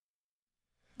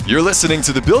You're listening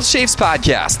to the Bill Chaves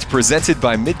Podcast, presented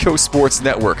by Midco Sports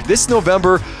Network. This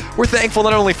November, we're thankful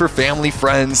not only for family,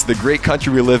 friends, the great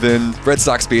country we live in, Red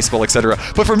Sox baseball, etc.,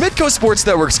 but for Midco Sports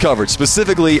Network's coverage,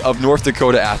 specifically of North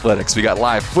Dakota athletics. We got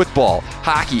live football,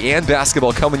 hockey, and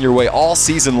basketball coming your way all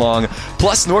season long,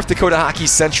 plus North Dakota Hockey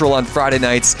Central on Friday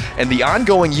nights, and the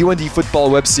ongoing UND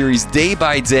football web series Day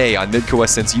by Day on Midco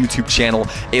SN's YouTube channel.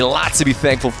 A lot to be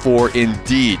thankful for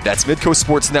indeed. That's Midco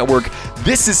Sports Network.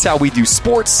 This is how we do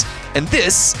sports. And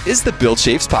this is the Bill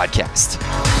Chaves Podcast.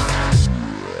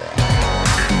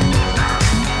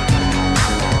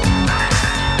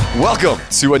 Welcome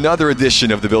to another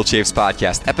edition of the Bill Chaves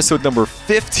Podcast, episode number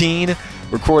 15.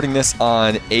 Recording this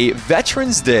on a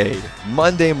Veterans Day,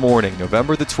 Monday morning,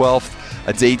 November the 12th.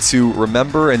 A day to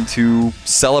remember and to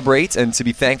celebrate and to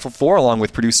be thankful for, along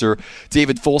with producer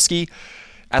David Folsky,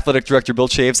 athletic director Bill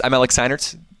Chaves. I'm Alex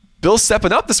Seinert. Bill's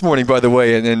stepping up this morning, by the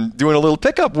way, and doing a little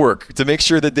pickup work to make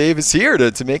sure that Dave is here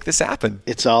to make this happen.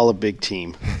 It's all a big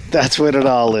team. That's what it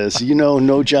all is. You know,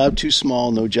 no job too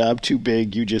small, no job too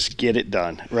big. You just get it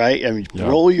done, right? I mean,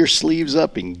 Roll your sleeves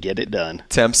up and get it done.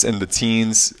 Temps in the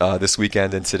teens this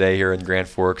weekend and today here in Grand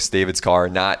Forks. David's car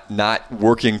not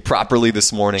working properly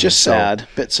this morning. Just sad,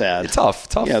 bit sad. Tough.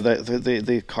 Yeah,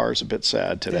 the car's a bit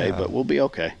sad today, but we'll be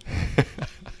okay.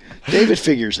 David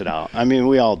figures it out. I mean,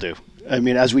 we all do. I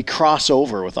mean, as we cross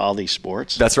over with all these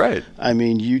sports. That's right. I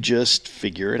mean, you just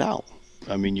figure it out.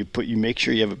 I mean, you make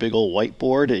sure you have a big old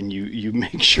whiteboard and you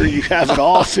make sure you have it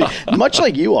all. Much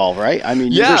like you all, right? I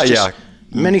mean, there's just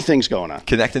many things going on.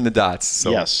 Connecting the dots.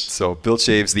 So Bill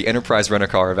Chaves, the enterprise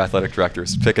rent-a-car of athletic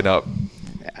directors, picking up.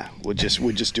 Yeah, we'll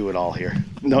just do it all here.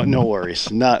 No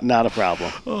worries. Not a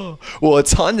problem. Well, a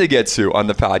ton to get to on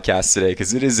the podcast today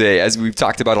because it is as we've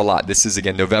talked about a lot, this is,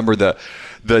 again, November,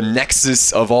 the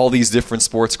nexus of all these different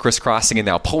sports crisscrossing, and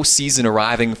now postseason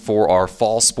arriving for our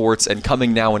fall sports and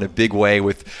coming now in a big way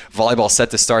with volleyball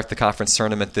set to start the conference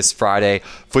tournament this Friday,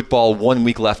 football 1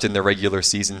 week left in the regular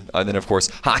season, and then, of course,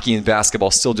 hockey and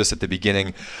basketball still just at the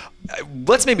beginning.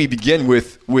 Let's maybe begin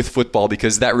with football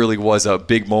because that really was a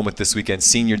big moment this weekend.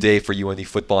 Senior day for UND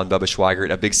football and Bubba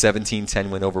Schweigert, a big 17-10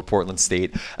 win over Portland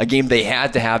State, a game they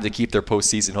had to have to keep their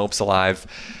postseason hopes alive.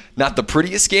 Not the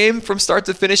prettiest game from start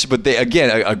to finish, but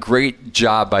a great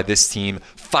job by this team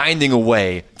finding a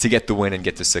way to get the win and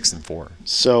get to 6-4.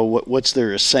 So what's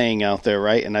there saying out there,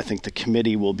 right? And I think the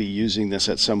committee will be using this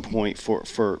at some point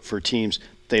for teams.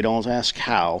 They don't ask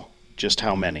how, just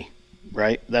how many,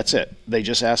 right? That's it. They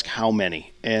just ask how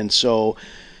many. And so,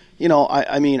 you know,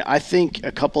 I think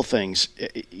a couple things.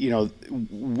 You know,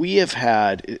 we have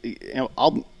had.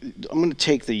 I'm going to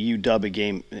take the UW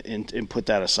game and put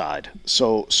that aside.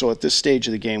 So at this stage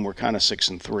of the game, we're kind of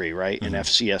 6-3, right, in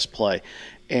FCS play.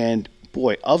 And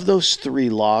boy, of those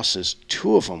 3 losses,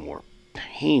 2 of them were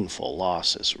painful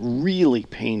losses, really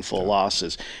painful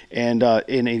losses. And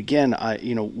again,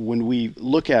 when we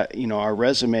look at, our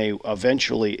resume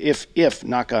eventually, if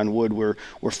knock on wood, we're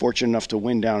fortunate enough to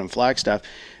win down in Flagstaff,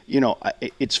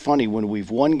 it's funny, when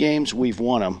we've won games, we've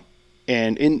won them.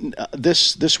 And in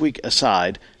this week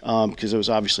aside, because it was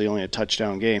obviously only a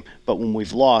touchdown game, but when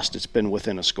we've lost, it's been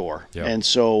within a score. Yep. And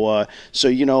so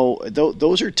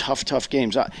those are tough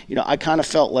games. I kind of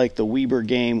felt like the Weber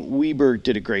game. Weber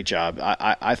did a great job.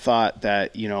 I thought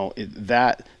that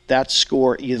that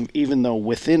score, even though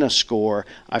within a score,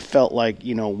 I felt like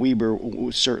Weber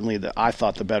was certainly I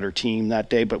thought the better team that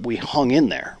day, but we hung in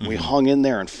there. Mm-hmm. We hung in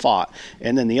there and fought.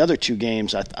 And then the other 2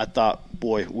 games, I thought,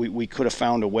 boy, we could have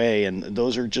found a way, and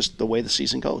those are just the way the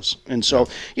season goes. And so,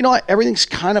 everything's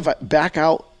kind of back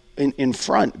out in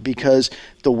front because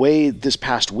the way this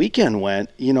past weekend went,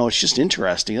 it's just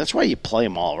interesting. That's why you play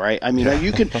them all, right? I mean,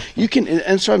 you can,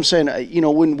 and so I'm saying,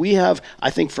 when we have, I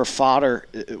think for fodder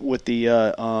with the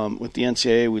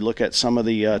NCAA, we look at some of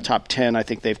the top 10. I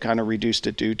think they've kind of reduced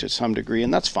it to some degree,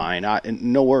 and that's fine. And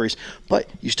no worries. But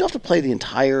you still have to play the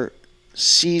entire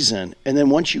season, and then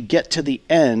once you get to the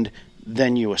end,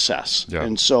 then you assess. Yeah.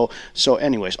 And so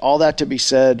anyways, all that to be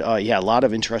said, a lot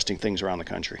of interesting things around the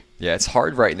country. Yeah, it's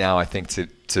hard right now, I think,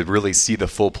 to really see the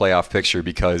full playoff picture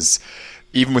because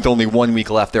even with only 1 week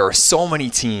left, there are so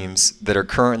many teams that are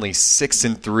currently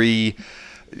 6-3,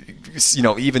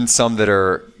 even some that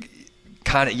are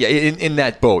kind of in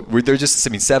that boat where they're just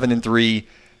 7-3.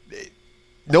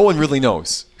 No one really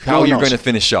knows how you're going to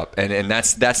finish up, and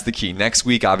that's the key. Next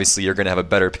week, obviously, you're going to have a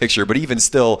better picture, but even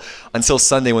still, until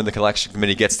Sunday when the collection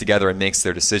committee gets together and makes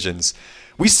their decisions,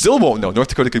 we still won't know. North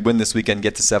Dakota could win this weekend,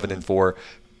 get to 7-4.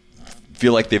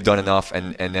 feel like they've done enough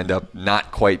and end up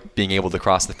not quite being able to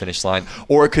cross the finish line.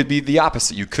 Or it could be the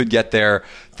opposite. You could get there,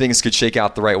 things could shake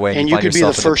out the right way, and you could be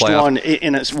the first one,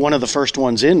 and it's one of the first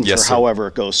ones in for however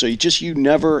it goes. So you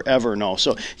never ever know.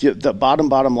 So the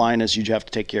bottom line is you have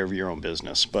to take care of your own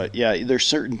business. But yeah, there's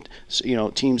certain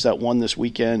teams that won this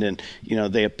weekend, and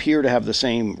they appear to have the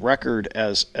same record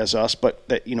as us. But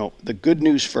the good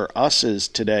news for us is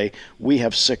today we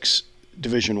have 6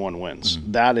 Division I wins.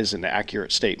 Mm-hmm. That is an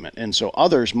accurate statement. And so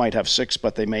others might have 6,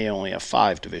 but they may only have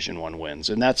 5 Division I wins.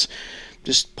 And that's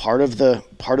just part of the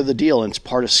deal, and it's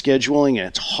part of scheduling, and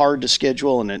it's hard to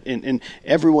schedule, and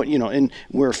everyone, and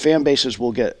where fan bases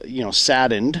will get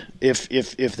saddened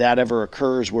if that ever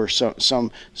occurs, where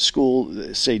some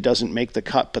school say doesn't make the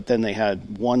cut, but then they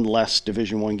had one less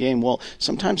Division I game. Well,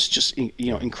 sometimes it's just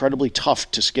incredibly tough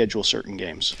to schedule certain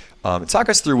games. Talk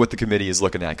us through what the committee is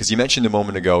looking at, because you mentioned a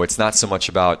moment ago it's not so much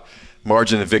about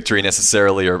margin of victory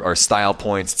necessarily or style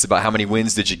points. It's about how many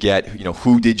wins did you get,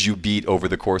 who did you beat over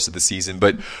the course of the season.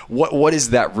 But what is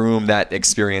that room, that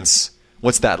experience,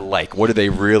 what's that like? What are they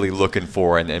really looking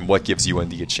for, and what gives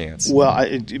UND a chance?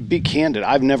 Well, be candid,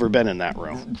 I've never been in that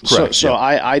room. Correct, so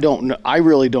I don't know. I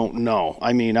really don't know.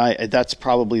 I mean, that's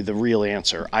probably the real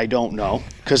answer. I don't know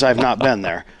because I've not been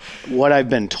there. What I've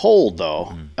been told,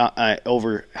 though,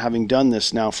 over having done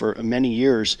this now for many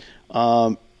years,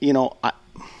 I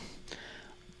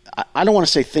don't want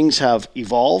to say things have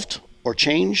evolved or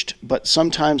changed, but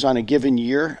sometimes on a given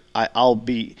year,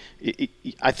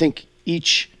 I think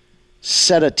each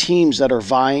set of teams that are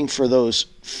vying for those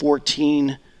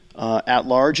 14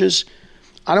 at-larges,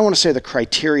 I don't want to say the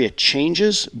criteria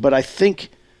changes, but I think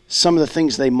some of the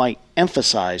things they might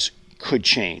emphasize could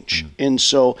change. And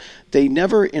so they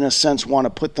never, in a sense, want to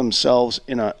put themselves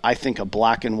in a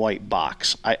black and white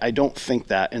box. I don't think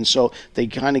that. And so they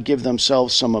kind of give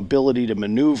themselves some ability to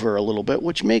maneuver a little bit,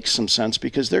 which makes some sense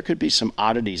because there could be some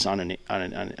oddities on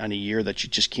a year that you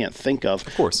just can't think of.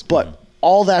 Of course. But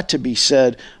all that to be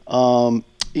said, all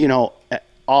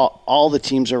the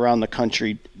teams around the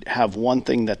country have one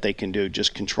thing that they can do,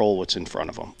 just control what's in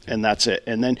front of them, and that's it.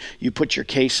 And then you put your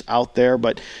case out there.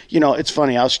 But it's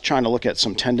funny, I was trying to look at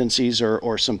some tendencies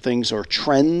or some things or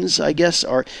trends, I guess,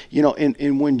 or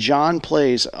and when John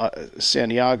plays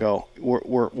Santiago,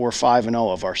 we're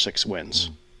 5-0 of our 6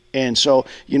 wins. And so,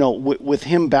 with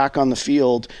him back on the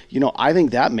field, I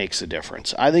think that makes a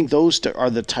difference. I think those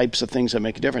are the types of things that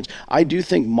make a difference. I do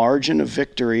think margin of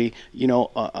victory,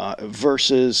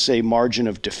 versus, say, margin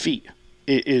of defeat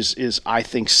is I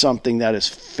think something that is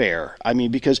fair. I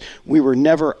mean, because we were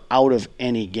never out of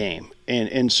any game.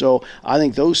 And so I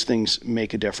think those things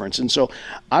make a difference. And so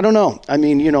I don't know. I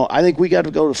mean, I think we got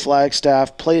to go to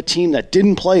Flagstaff, play a team that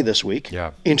didn't play this week.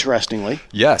 Yeah. Interestingly.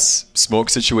 Yes. Smoke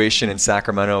situation in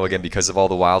Sacramento. Again, because of all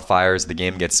the wildfires, the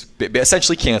game gets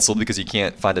essentially canceled because you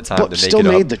can't find a time to make it up. Still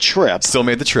made the trip. Still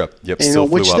made the trip. Yep. Still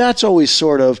flew up. That's always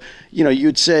sort of,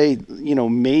 you'd say,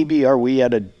 maybe are we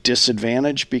at a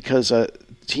disadvantage because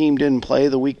team didn't play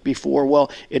the week before? Well,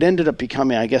 it ended up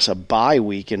becoming, I guess, a bye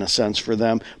week in a sense for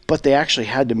them, but they actually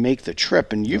had to make the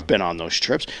trip, and you've been on those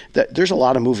trips. There's a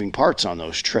lot of moving parts on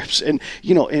those trips, and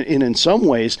in some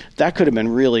ways that could have been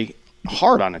really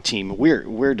hard on a team.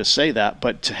 Weird to say that,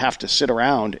 but to have to sit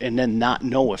around and then not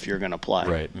know if you're going to play.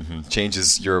 Right. Mm-hmm.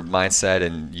 Changes your mindset,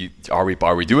 and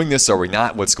are we doing this? Are we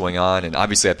not? What's going on? And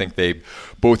obviously, I think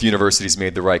both universities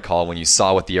made the right call when you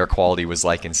saw what the air quality was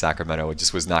like in Sacramento. It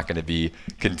just was not going to be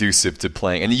conducive to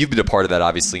playing. And you've been a part of that,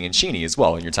 obviously, in Cheney as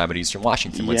well in your time at Eastern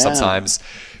Washington. When sometimes,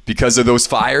 because of those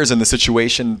fires and the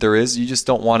situation there is, you just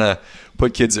don't want to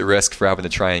put kids at risk for having to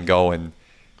try and go and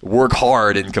work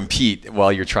hard and compete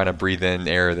while you're trying to breathe in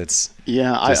air that's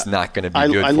just not going to be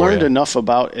good for you. I learned enough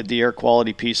about the air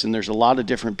quality piece, and there's a lot of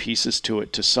different pieces to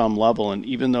it to some level. And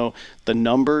even though the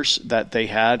numbers that they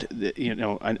had,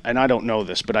 and I don't know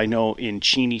this, but I know in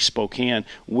Cheney, Spokane,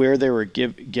 where they were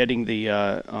getting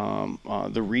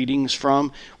the readings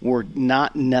from were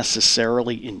not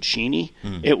necessarily in Cheney.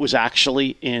 It was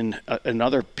actually in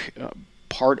another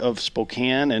part of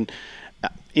Spokane, and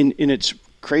in its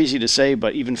crazy to say,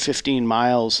 but even 15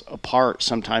 miles apart,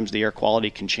 sometimes the air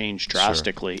quality can change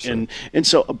drastically. Sure. And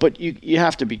so, but you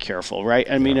have to be careful, right?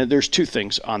 I mean, there's two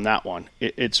things on that one.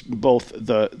 It's both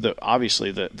the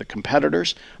obviously the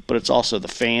competitors, but it's also the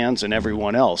fans and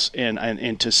everyone else.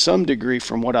 And to some degree,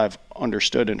 from what I've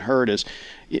understood and heard, is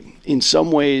in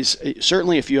some ways,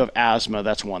 certainly if you have asthma,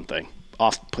 that's one thing.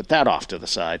 Put that off to the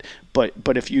side.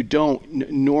 But if you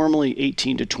don't, normally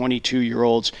 18 to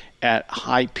 22-year-olds at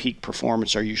high peak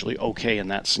performance are usually okay in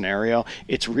that scenario.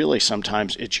 It's really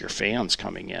sometimes it's your fans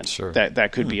coming in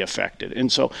that could be affected.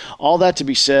 And so all that to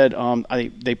be said,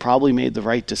 they probably made the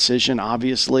right decision.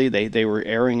 Obviously, they were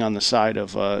erring on the side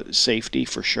of safety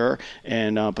for sure.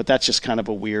 And but that's just kind of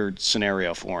a weird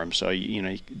scenario for them. So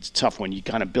it's tough when you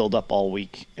kind of build up all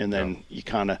week and then you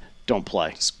kind of don't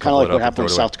play. Kind of like what happened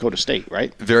with South Dakota State,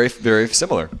 right? Very, very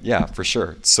similar. Yeah, for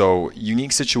sure. So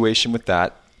unique situation with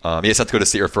that. South Dakota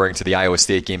State referring to the Iowa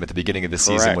State game at the beginning of the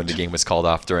season when the game was called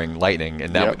off during lightning.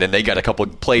 And then they got a couple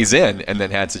plays in and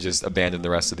then had to just abandon the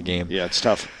rest of the game. Yeah, it's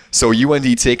tough. So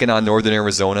UND taking on Northern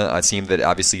Arizona, a team that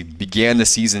obviously began the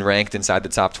season ranked inside the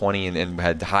top 20 and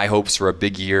had high hopes for a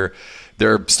big year.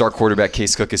 Their star quarterback,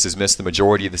 Case Cookus, has missed the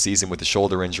majority of the season with a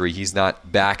shoulder injury. He's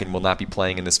not back and will not be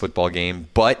playing in this football game.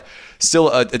 But still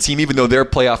a team, even though their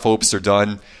playoff hopes are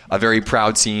done, a very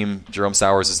proud team. Jerome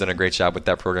Sowers has done a great job with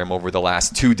that program over the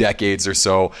last 2 decades or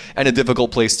so. And a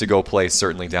difficult place to go play,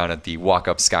 certainly down at the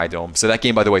Walk-Up Sky Dome. So that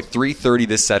game, by the way, 3:30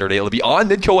 this Saturday. It'll be on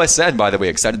Midco SN, by the way.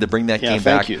 Excited to bring that game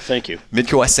back. Thank you.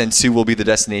 Midco SN2 will be the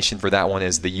destination for that one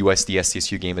as the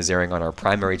USD-SDSU game is airing on our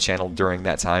primary channel during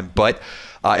that time. But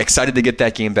excited to get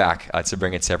that game back to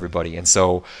bring it to everybody. And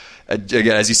so,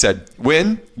 again, as you said,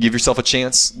 win, give yourself a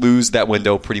chance, lose, that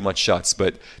window pretty much shuts.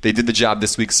 But they did the job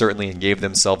this week, certainly, and gave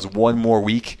themselves one more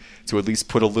week to at least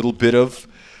put a little bit of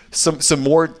some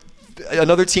more,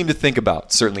 another team to think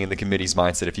about, certainly in the committee's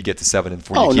mindset. If you get to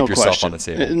 7-4, you keep yourself on the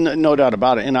table. No doubt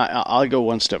about it. And I'll go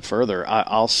one step further.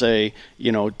 I'll say,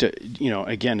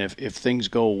 again, if things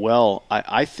go well,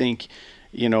 I think –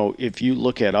 if you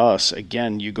look at us,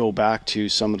 again, you go back to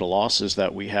some of the losses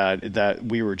that we had, that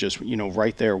we were just,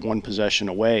 right there, one possession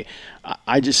away.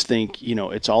 I just think,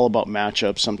 it's all about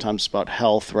matchups, sometimes about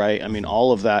health, right? I mean,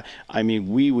 all of that. I mean,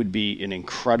 we would be an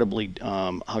incredibly,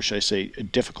 a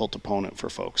difficult opponent for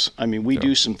folks. I mean, we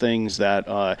do some things that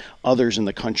others in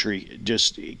the country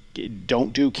just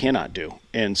cannot do.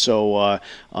 And so,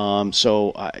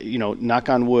 knock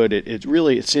on wood,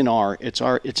 it's in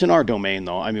our domain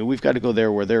though. I mean, we've got to go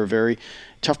there where they're a very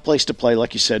tough place to play.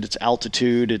 Like you said, it's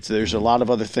altitude. There's a lot of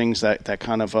other things that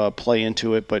kind of play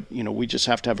into it. But, we just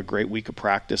have to have a great week of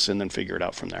practice and then figure it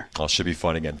out from there. Well, it should be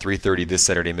fun again. 3:30 this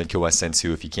Saturday, Midco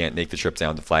SN2. If you can't make the trip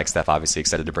down to Flagstaff, obviously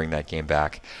excited to bring that game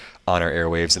back on our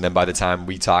airwaves. And then by the time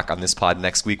we talk on this pod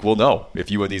next week, we'll know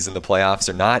if UND's in the playoffs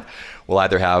or not. We'll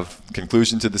either have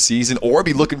conclusion to the season or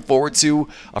be looking forward to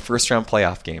a first-round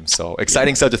playoff game. So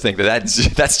exciting stuff to think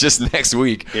that's just next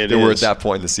week. We're at that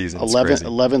point in the season.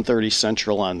 11:30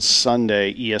 Central on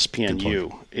Sunday.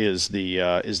 ESPNU is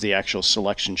the actual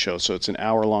selection show. So it's an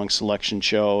hour-long selection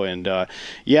show. And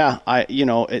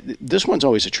this one's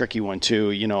always a tricky one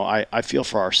too. I feel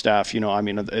for our staff.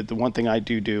 The one thing I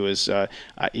do is I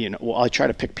try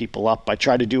to pick people up. I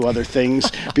try to do other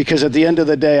things because at the end of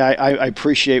the day, I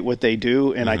appreciate what they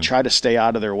do, and I try to stay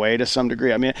out of their way to some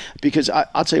degree. I mean, because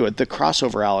I'll tell you what, the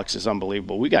crossover, Alex, is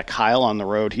unbelievable. We got Kyle on the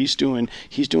road. He's doing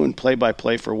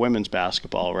play-by-play for women's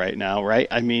basketball right now, right?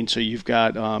 I mean, so you've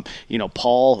got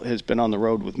Paul has been on the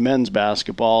road with men's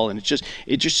basketball, and it's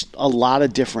just a lot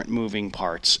of different moving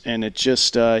parts, and it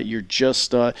just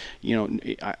I'm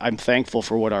thankful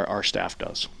for what our staff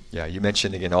does. Yeah, you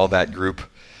mentioned again all that group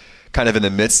kind of in the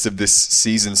midst of this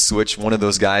season switch. One of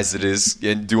those guys that is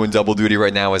doing double duty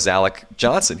right now is Alec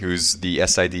Johnson, who's the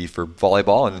SID for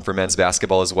volleyball and for men's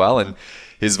basketball as well. And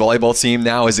his volleyball team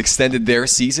now has extended their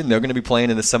season. They're going to be playing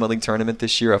in the Summit League tournament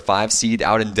this year, a 5 seed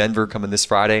out in Denver coming this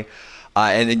Friday.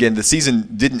 And again, the season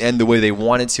didn't end the way they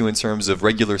wanted to in terms of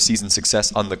regular season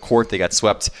success on the court. They got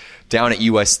swept down at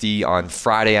USD on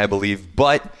Friday, I believe.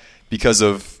 But because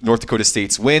of North Dakota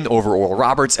State's win over Oral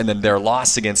Roberts and then their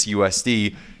loss against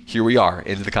USD, here we are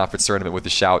into the conference tournament with a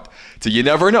shout to, you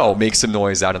never know, make some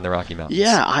noise out in the Rocky Mountains.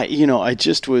 Yeah, I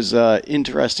just was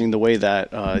interesting the way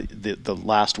that the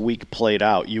last week played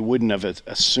out. You wouldn't have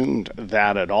assumed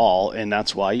that at all, and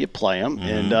that's why you play them.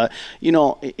 Mm-hmm.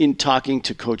 And, in talking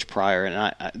to Coach Pryor,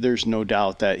 and there's no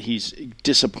doubt that he's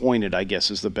disappointed, I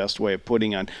guess is the best way of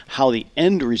putting on how the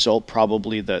end result,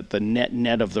 probably the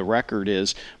net of the record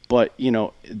is. But,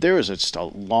 there is just a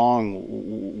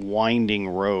long, winding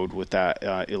road with that.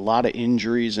 A lot of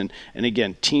injuries. And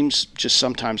again, teams just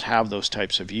sometimes have those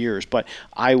types of years. But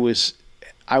I was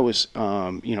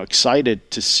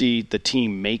excited to see the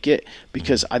team make it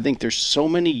because I think there's so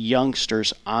many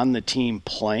youngsters on the team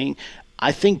playing.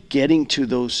 I think getting to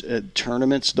those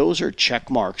tournaments, those are check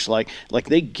marks. Like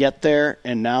they get there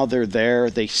and now they're there.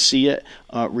 They see it.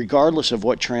 Regardless of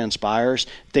what transpires,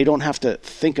 they don't have to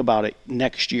think about it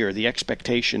next year. The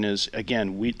expectation is,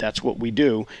 again, that's what we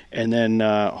do, and then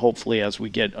hopefully as we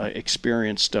get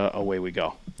experienced, away we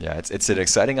go. Yeah, it's an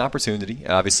exciting opportunity.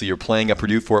 Obviously, you're playing a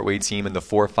Purdue Fort Wayne team in the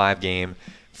 4-5 game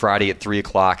Friday at 3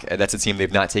 o'clock. That's a team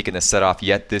they've not taken a set off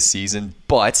yet this season,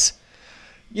 but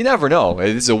you never know. It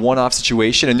is a one-off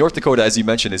situation, and North Dakota, as you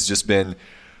mentioned,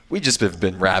 we just have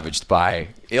been ravaged by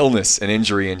illness and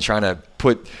injury and trying to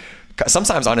put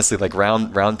sometimes, honestly, like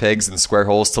round pegs and square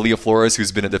holes. Talia Flores,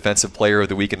 who's been a defensive player of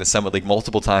the week in the Summit League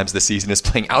multiple times this season, is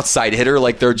playing outside hitter.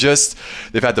 Like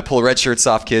they've had to pull red shirts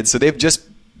off kids. So they've just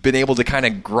been able to kind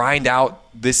of grind out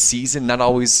this season, not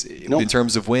always in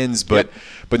terms of wins, but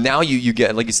now you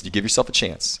get, like you said, you give yourself a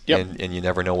chance, and you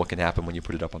never know what can happen when you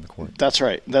put it up on the court. That's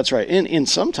right. And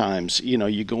sometimes,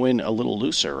 you go in a little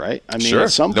looser, right? I mean, sure.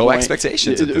 At some no point,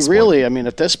 expectations at this really, point. I mean,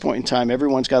 at this point in time,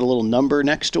 everyone's got a little number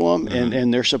next to them,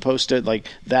 and they're supposed to, like,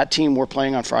 that team we're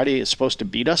playing on Friday is supposed to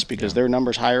beat us because their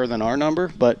number's higher than our number,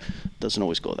 but it doesn't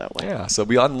always go that way. Yeah, so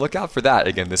be on the lookout for that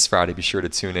again this Friday. Be sure to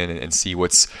tune in and see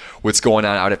what's going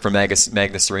on out at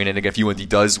Magnus Arena. And again, if UND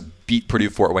does beat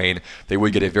Purdue Fort Wayne, they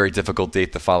would get a very difficult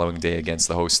date the following day against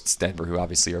the hosts, Denver, who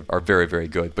obviously are very, very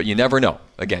good. But you never know.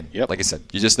 Again, like I said,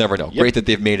 you just never know. Great that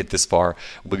they've made it this far.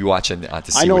 We'll be watching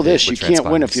to see. I know what you can't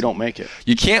win if you don't make it.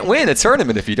 You can't win a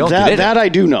tournament if you don't get in. That I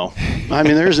do know. I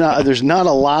mean, there's not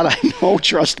a lot I know.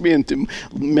 Trust me, and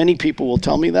many people will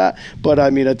tell me that. But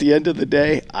I mean, at the end of the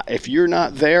day, if you're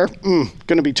not there, going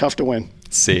to be tough to win.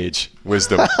 Sage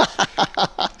wisdom.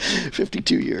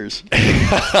 52 years.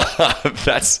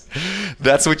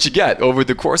 That's what you get over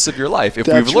the course of your life. If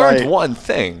That's we've learned right. one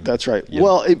thing. That's right.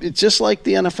 Well, it's just like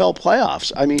the NFL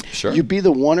playoffs. I mean, sure. You be the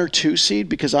 1 or 2 seed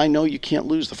because I know you can't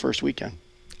lose the first weekend.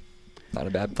 Not a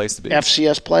bad place to be.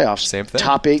 FCS playoffs. Same thing.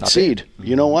 Top 8 seed. Mm-hmm.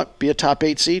 You know what? Be a top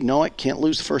 8 seed. No, I can't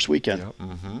lose the first weekend. Yep.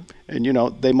 Mm-hmm.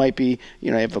 And, they might be,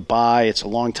 have a bye. It's a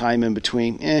long time in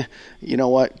between. You know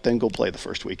what? Then go play the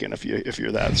first weekend if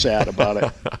you're that sad about it.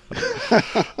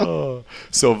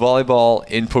 So volleyball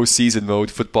in postseason mode,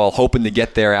 football hoping to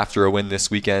get there after a win this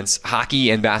weekend.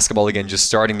 Hockey and basketball, again, just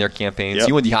starting their campaigns.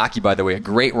 UND hockey, by the way, a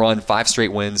great run, 5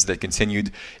 straight wins that continued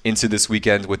into this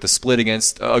weekend with the split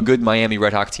against a good Miami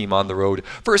Redhawk team on the road.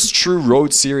 First true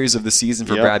road series of the season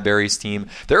for Brad Berry's team.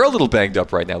 They're a little banged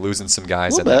up right now, losing some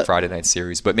guys in that Friday night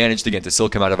series, but managed again to still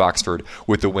come out of Oxford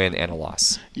with a win and a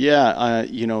loss. Yeah,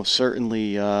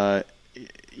 certainly. I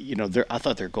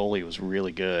thought their goalie was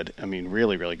really good. I mean,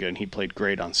 really, really good. And he played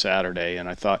great on Saturday. And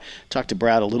I talked to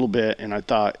Brad a little bit, and I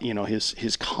thought,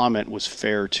 his comment was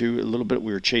fair too. A little bit,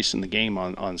 we were chasing the game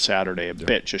on Saturday a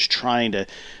bit, just trying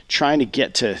to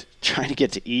get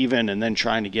to even, and then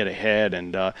trying to get ahead.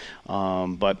 And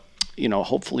but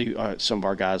hopefully some of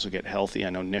our guys will get healthy. I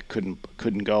know Nick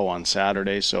couldn't go on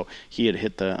Saturday, so he had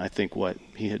hit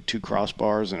he hit 2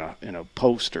 crossbars and a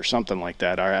post or something like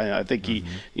that. I think he,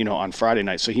 on Friday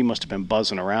night, so he must have been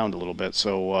buzzing around a little bit.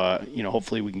 So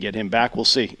hopefully we can get him back. We'll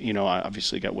see.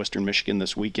 Obviously got Western Michigan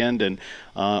this weekend, and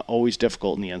always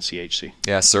difficult in the NCHC.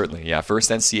 Yeah, certainly. Yeah, first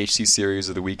NCHC series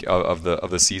of the week of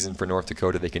the season for North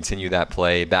Dakota. They continue that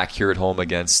play back here at home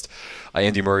against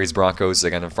Andy Murray's Broncos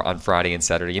again on Friday and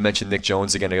Saturday. You mentioned Nick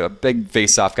Jones again, a big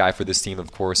face-off guy for this team.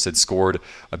 Of course, had scored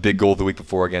a big goal the week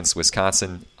before against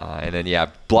Wisconsin, and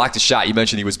then blocked a shot. You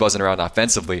mentioned he was buzzing around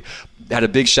offensively. Had a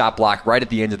big shot block right at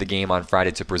the end of the game on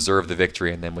Friday to preserve the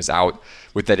victory, and then was out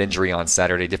with that injury on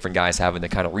Saturday. Different guys having to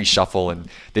kind of reshuffle, and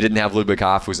they didn't have Ludwig,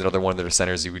 who's another one of their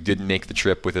centers who didn't make the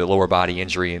trip with a lower body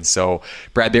injury, and so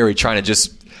Brad Berry trying to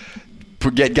just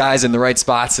get guys in the right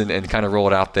spots and kind of roll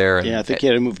it out there. And, I think he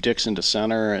had to move Dixon to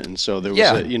center, and so there was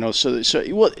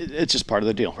it's just part of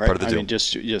the deal, right? Part of the deal. Mean,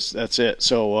 just that's it.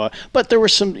 So, but there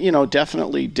was some,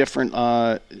 definitely different,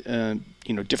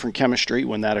 different chemistry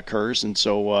when that occurs, and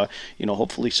so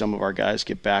hopefully some of our guys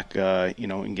get back,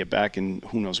 and get back, and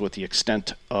who knows what the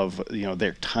extent of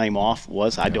their time off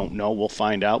was. I don't know. We'll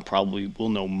find out. Probably we'll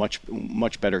know much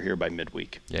better here by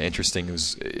midweek. Yeah, interesting. It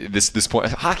was this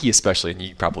point, hockey especially, and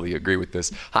you probably agree with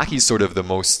this. Hockey is sort of the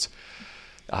most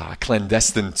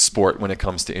clandestine sport when it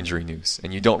comes to injury news,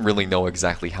 and you don't really know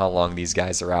exactly how long these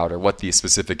guys are out or what the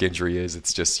specific injury is.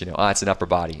 It's just it's an upper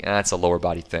body, it's a lower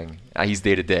body thing. He's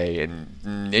day to day,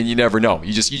 and you never know.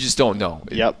 You just don't know.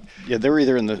 Yep. Yeah, they're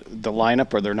either in the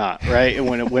lineup or they're not, right? And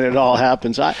when it all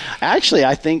happens, I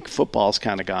think football's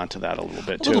kind of gone to that a little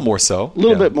bit too. A little more so. A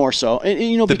little bit more so.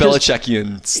 And the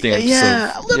Belichickian stance.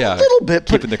 Yeah, a little bit.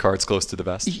 Keeping the cards close to the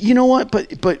vest. You know what?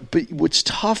 But what's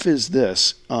tough is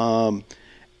this.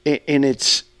 and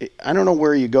I don't know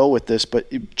where you go with this, but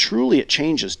truly it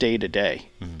changes day to day.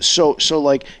 So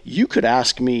like you could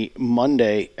ask me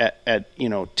Monday at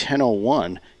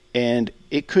 10:01, and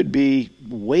it could be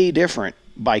way different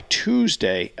by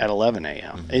Tuesday at 11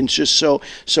 a.m. And it's just so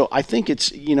I think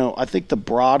it's, I think the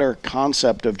broader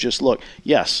concept of just, look,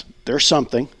 yes, there's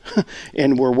something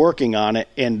and we're working on it.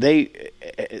 And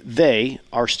they,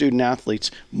 our student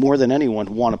athletes, more than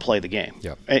anyone, want to play the game.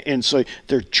 Yep. And so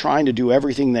they're trying to do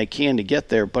everything they can to get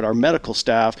there. But our medical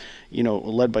staff,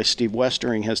 led by Steve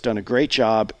Westering, has done a great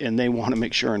job, and they want to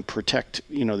make sure and protect,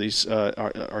 these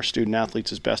our student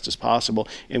athletes as best as possible,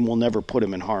 and we'll never put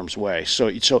them in harm's way. So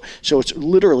it's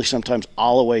literally sometimes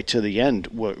all the way to the end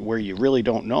where you really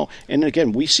don't know. And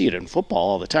again, we see it in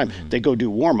football all the time. They go do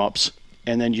warm-ups,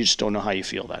 and then you just don't know how you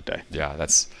feel that day. Yeah,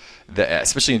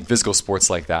 especially in physical sports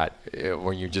like that,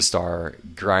 when you just are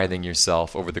grinding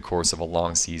yourself over the course of a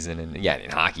long season. And yeah,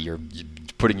 in hockey, you're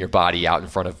putting your body out in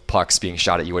front of pucks being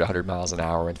shot at you at 100 miles an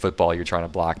hour. In football, you're trying to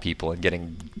block people and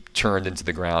getting churned into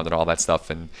the ground and all that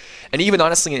stuff. And even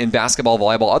honestly in basketball,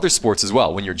 volleyball, other sports as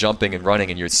well, when you're jumping and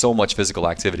running and you're so much physical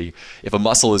activity, if a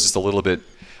muscle is just a little bit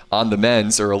on the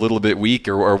mends or a little bit weak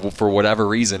or for whatever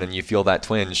reason, and you feel that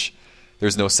twinge,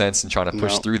 there's no sense in trying to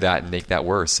push through that and make that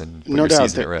worse and put no your doubt.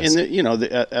 season at risk. And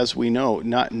as we know,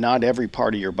 not every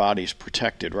part of your body is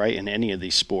protected, right, in any of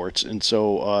these sports. And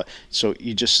so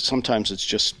you just, sometimes it's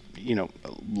just,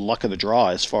 luck of the draw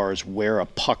as far as where a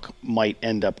puck might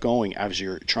end up going as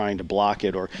you're trying to block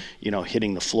it or,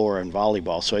 hitting the floor in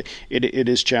volleyball. So it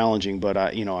is challenging, but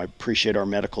I appreciate our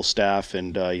medical staff,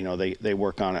 and they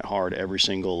work on it hard every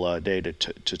single day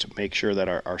to make sure that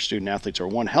our student athletes are,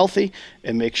 one, healthy,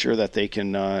 and make sure that they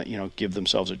can give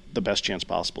themselves the best chance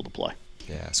possible to play.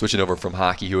 Yeah, switching over from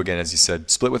hockey, who again, as you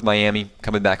said, split with Miami,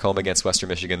 coming back home against Western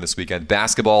Michigan this weekend.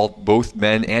 Basketball, both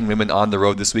men and women on the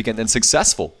road this weekend, and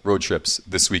successful road trips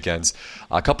this weekend.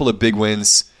 A couple of big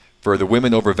wins for the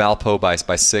women over Valpo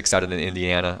by 6 out in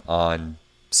Indiana on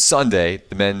Sunday.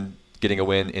 The men getting a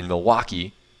win in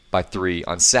Milwaukee by 3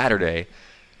 on Saturday.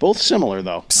 Both similar,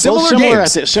 though. Similar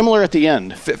games. Similar at the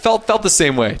end. Felt the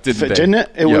same way, didn't they? Didn't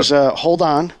it? It was hold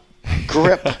on.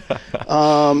 Grip.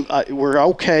 We're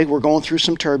okay. We're going through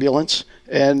some turbulence,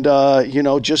 and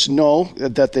just know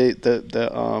that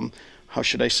the how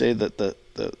should I say that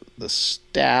the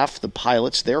staff, the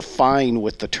pilots, they're fine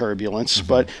with the turbulence,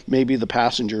 but maybe the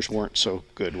passengers weren't so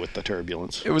good with the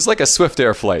turbulence. It was like a Swift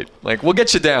Air flight. Like, we'll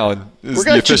get you down. Is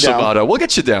the official motto. We'll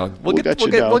get you down. We'll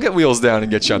get wheels down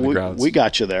and get you on the ground. We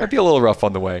got you there. Might be a little rough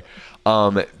on the way.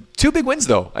 Two big wins,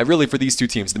 though, really, for these two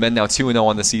teams. The men now 2-0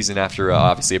 on the season after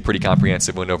obviously a pretty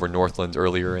comprehensive win over Northland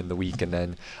earlier in the week, and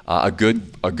then a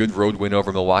good road win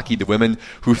over Milwaukee. The women,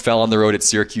 who fell on the road at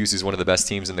Syracuse, who's one of the best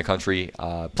teams in the country,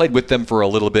 played with them for a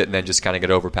little bit and then just kind of got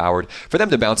overpowered. For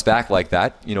them to bounce back like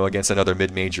that, against another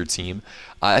mid-major team,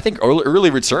 I think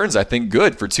early returns,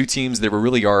 good for two teams that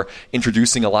really are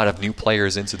introducing a lot of new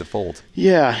players into the fold.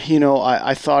 Yeah,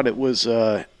 I thought it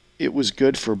was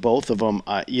good for both of them,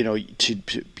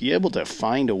 to be able to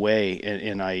find a way.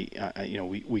 And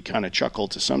we kind of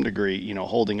chuckled to some degree,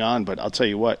 holding on. But I'll tell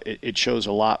you what, it shows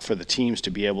a lot for the teams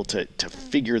to be able to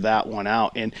figure that one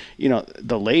out. And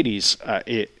the ladies,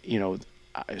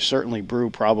 certainly Brew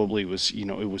probably was,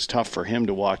 it was tough for him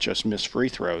to watch us miss free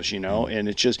throws, and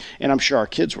it's just, and I'm sure our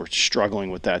kids were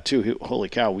struggling with that too. Holy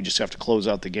cow, we just have to close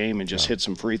out the game and just hit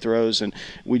some free throws. And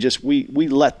we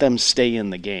let them stay in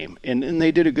the game. And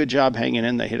they did a good job hanging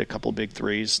in. They hit a couple big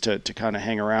threes to kind of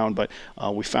hang around, but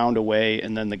we found a way.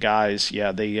 And then the guys,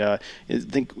 I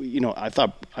think, I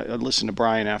thought, I listened to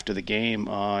Brian after the game,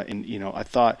 and I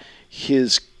thought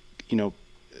his,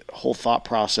 whole thought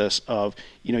process of,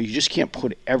 you just can't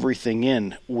put everything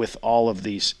in with all of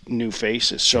these new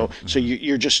faces. So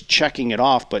you're just checking it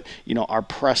off. But, our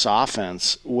press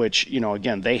offense, which,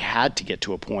 again, they had to get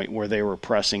to a point where they were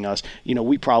pressing us.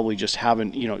 We probably just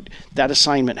haven't, that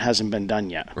assignment hasn't been done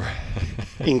yet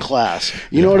in class.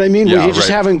 You know what I mean? Yeah, we just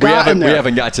haven't gotten there. We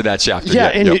haven't got to that chapter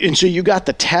yet. And so you got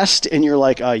the test and you're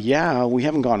like, we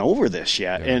haven't gone over this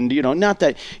yet. Yeah. And, not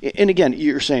that, and again,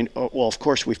 you're saying, well, of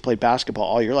course we've played basketball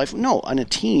all your life. No, on a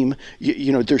team,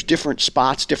 there's different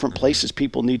spots, different places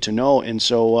people need to know. And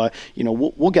so,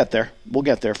 we'll get there. We'll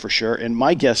get there for sure. And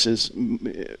my guess is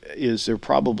they're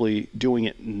probably doing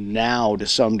it now to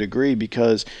some degree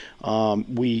because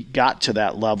we got to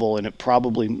that level, and it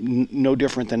probably no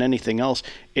different than anything else.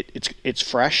 It's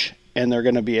fresh. and they're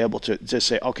going to be able to just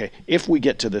say, okay, if we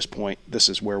get to this point, this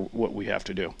is what we have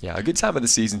to do. Yeah, a good time of the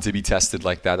season to be tested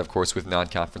like that, of course, with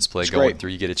non-conference play It's going great.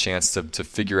 through. You get a chance to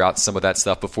figure out some of that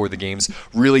stuff before the games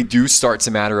really do start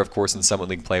to matter, of course, in Summit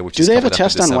League play, which Do is they have a coming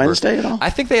up in test on December. Wednesday at all? I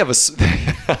think they have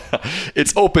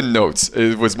it's open notes,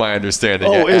 was my understanding.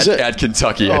 Oh, is it? At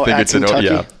Kentucky. Oh, I think at it's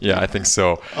Kentucky? Yeah, I think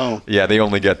so. Oh. Yeah, they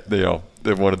only get,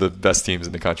 they're one of the best teams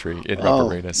in the country in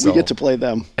Rupp Arena. So. We get to play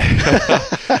them.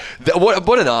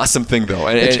 What an awesome thing, though.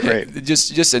 And, It's and great.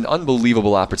 Just an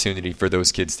unbelievable opportunity for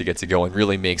those kids to get to go and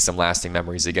really make some lasting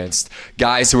memories against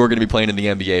guys who are going to be playing in the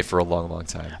NBA for a long, long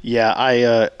time. Yeah,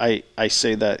 I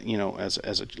say that,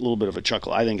 as a little bit of a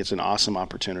chuckle. I think it's an awesome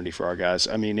opportunity for our guys.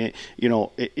 I mean,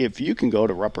 if you can go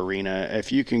to Rupp Arena,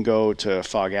 if you can go to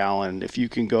Fog Allen, if you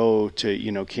can go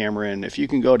to, Cameron, if you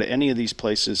can go to any of these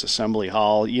places, Assembly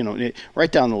Hall,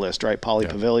 right down the list, right? Poly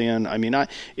Pavilion. I mean,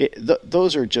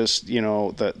 those are just,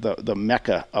 the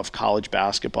mecca of college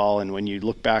basketball. And when you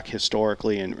look back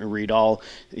historically and read all,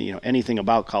 anything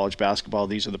about college basketball,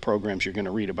 these are the programs you're going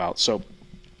to read about. So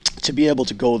to be able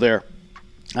to go there,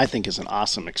 I think is an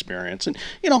awesome experience. And,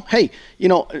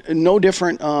 no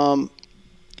different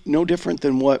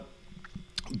than what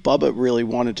Bubba really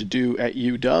wanted to do at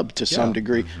UW to some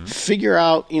degree. Mm-hmm. Figure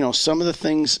out, some of the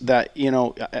things that,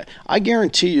 I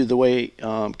guarantee you the way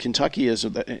Kentucky is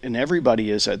and everybody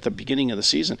is at the beginning of the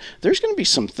season, there's going to be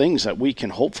some things that we can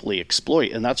hopefully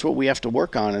exploit, and that's what we have to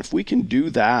work on. And if we can do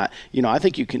that, I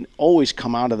think you can always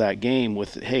come out of that game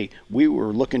with, hey, we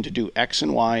were looking to do X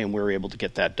and Y, and we were able to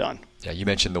get that done. Yeah, you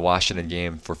mentioned the Washington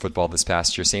game for football this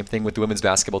past year. Same thing with the women's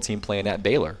basketball team playing at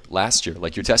Baylor last year.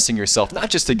 Like, you're testing yourself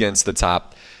not just against the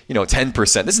top, 10%.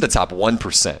 This is the top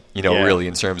 1%, really,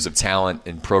 in terms of talent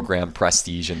and program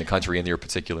prestige in the country in your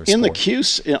particular sport. In the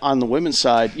Cuse on the women's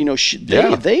side,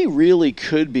 they really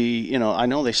could be, I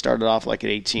know they started off like at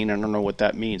 18. I don't know what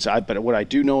that means. But what I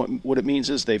do know what it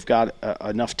means is they've got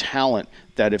enough talent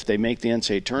that if they make the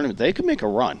NCAA tournament, they could make a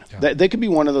run. Yeah. They could be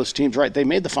one of those teams, right? They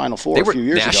made the Final Four a few years ago.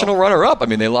 They were national runner-up. I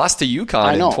mean, they lost to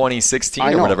UConn in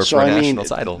 2016 or whatever for a national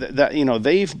title.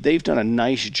 They've done a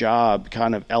nice job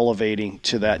kind of elevating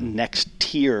to that next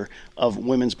tier of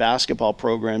women's basketball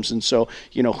programs. And so,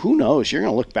 who knows? You're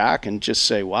going to look back and just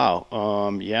say, wow,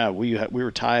 we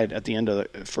were tied at the end of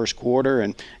the first quarter,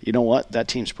 and you know what? That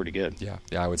team's pretty good. Yeah,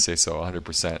 I would say so,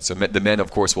 100%. So the men,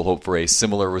 of course, will hope for a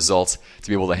similar result to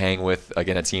be able to hang with,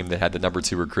 again, a team that had the number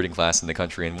 2 recruiting class in the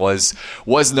country and was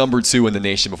number 2 in the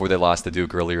nation before they lost to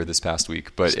Duke earlier this past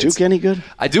week. But is Duke any good?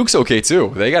 Duke's okay,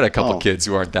 too. They got a couple kids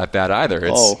who aren't that bad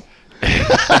either.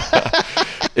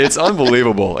 It's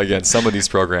unbelievable, again, some of these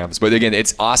programs. But, again,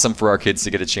 it's awesome for our kids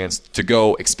to get a chance to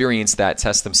go experience that,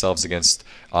 test themselves against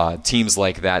teams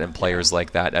like that and players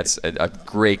like that. That's a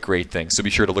great, great thing. So be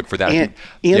sure to look for that. And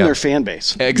their fan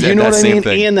base. Exactly. You know what I mean?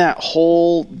 Thing. And that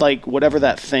whole, whatever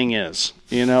that thing is.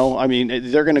 I mean,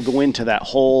 they're going to go into that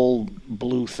whole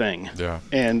blue thing. Yeah.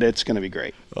 And it's going to be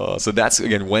great. So that's,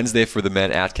 again, Wednesday for the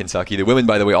men at Kentucky. The women,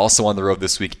 by the way, also on the road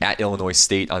this week at Illinois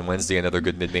State on Wednesday, another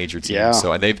good mid-major team. Yeah.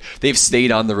 So, and they've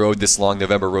stayed on the road this long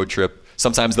November road trip.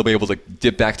 Sometimes they'll be able to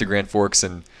dip back to Grand Forks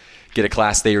and get a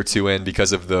class day or two in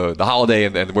because of the holiday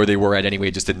and where they were at anyway.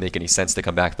 It just didn't make any sense to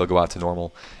come back. They'll go out to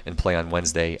normal and play on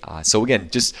Wednesday. So, again,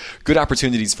 just good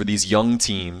opportunities for these young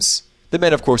teams. The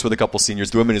men, of course, with a couple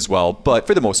seniors, the women as well, but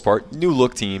for the most part,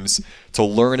 new-look teams to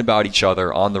learn about each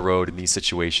other on the road in these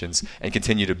situations and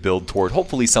continue to build toward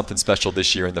hopefully something special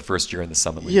this year in the first year in the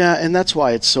Summit League. Yeah, and that's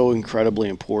why it's so incredibly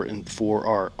important for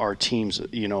our teams.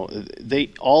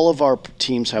 All of our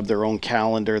teams have their own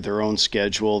calendar, their own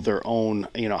schedule, their own,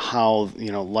 how,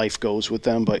 life goes with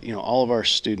them. But, all of our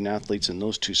student athletes in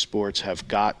those two sports have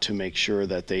got to make sure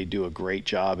that they do a great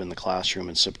job in the classroom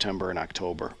in September and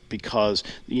October because,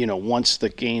 once the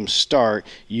games start,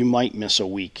 you might miss a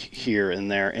week here and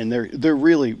there, and they're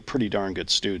really pretty darn good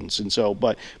students. And so,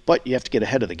 but you have to get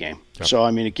ahead of the game. Yep. So,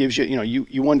 I mean, it gives you,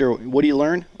 you wonder, what do you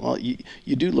learn? Well,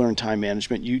 you do learn time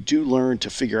management. You do learn to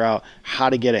figure out how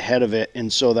to get ahead of it,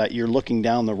 and so that you're looking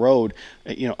down the road,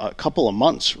 a couple of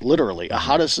months, literally.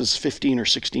 How does this 15 or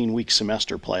 16-week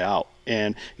semester play out?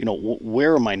 And,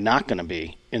 where am I not going to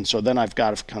be? And so then I've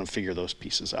got to kind of figure those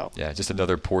pieces out. Yeah, just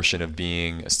another portion of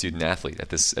being a student athlete at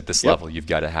this level. You've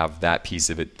got to have that piece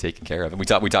of it taken care of. And we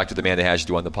talked with Amanda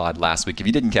Hajdu on the pod last week. If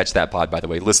you didn't catch that pod, by the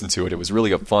way, listen to it. It was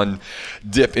really a fun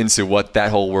dip into what that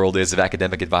whole world is of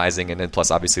academic advising, and then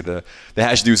plus obviously the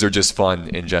Hajdu's are just fun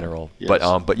in general. Yes.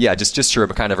 But yeah, just sure,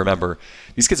 but kind of remember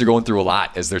these kids are going through a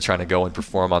lot as they're trying to go and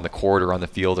perform on the court or on the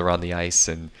field or on the ice,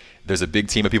 and there's a big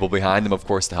team of people behind them, of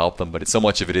course, to help them, but so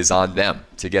much of it is on them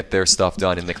to get their stuff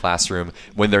done in the classroom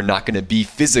when they're not going to be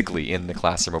physically in the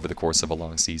classroom over the course of a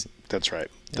long season. That's right.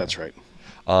 Yeah. That's right.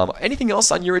 Anything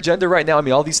else on your agenda right now? I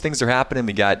mean, all these things are happening.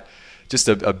 We got just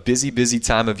a busy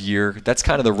time of year. That's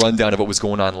kind of the rundown of what was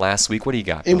going on last week. What do you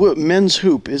got? And men's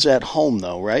hoop is at home,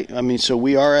 though, right? I mean, so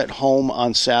we are at home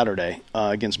on Saturday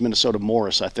against Minnesota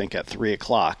Morris, I think, at 3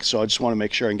 o'clock. So I just want to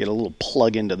make sure I can get a little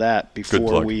plug into that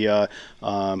before we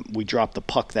drop the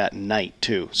puck that night,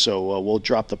 too. So we'll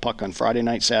drop the puck on Friday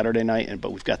night, Saturday night,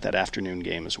 but we've got that afternoon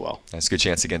game as well. That's a good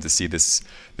chance, again, to see this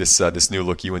new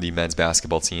look UND men's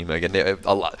basketball team. Again,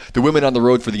 the women on the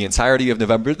road for the entirety of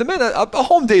November. The men, a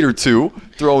home date or two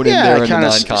thrown in there in the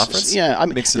non-conference.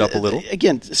 Mix it up a little.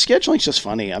 Again, scheduling's just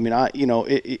funny. I mean,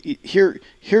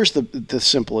 here's the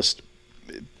simplest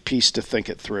piece to think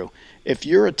it through. If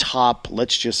you're a top,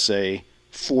 let's just say,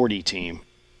 40 team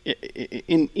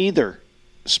in either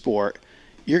sport,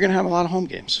 you're going to have a lot of home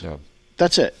games. Yeah.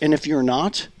 That's it. And if you're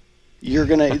not, you're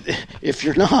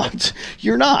not.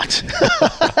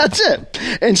 That's it.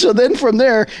 And so then from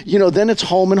there, then it's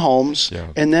home and homes. Yeah.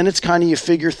 And then it's kind of you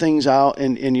figure things out.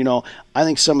 And I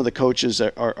think some of the coaches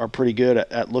are pretty good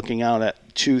at looking out at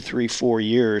 2, 3, 4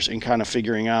 years and kind of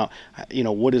figuring out,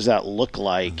 what does that look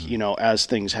like, as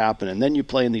things happen. And then you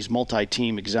play in these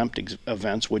multi-team exempt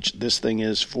events, which this thing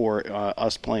is for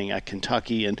us playing at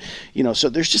Kentucky. And, so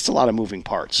there's just a lot of moving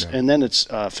parts. Yeah. And then it's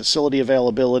facility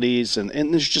availabilities,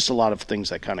 and there's just a lot of things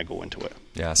that kind of go into it.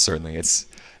 Yeah, certainly. It's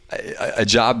a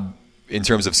job in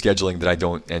terms of scheduling that I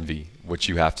don't envy what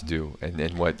you have to do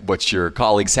and what your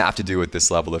colleagues have to do at this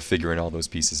level of figuring all those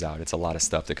pieces out. It's a lot of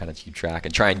stuff to kind of keep track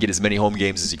and try and get as many home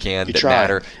games as you can that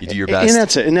matter. You do your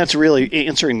best. And that's really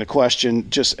answering the question,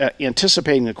 just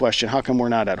anticipating the question, how come we're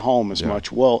not at home as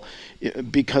much? Well,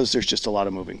 because there's just a lot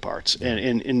of moving parts.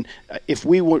 And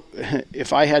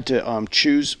if I had to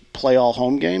choose play all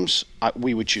home games,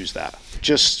 we would choose that.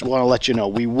 Just want to let you know,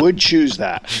 we would choose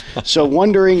that. So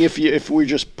wondering if we're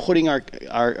just putting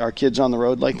our kids on the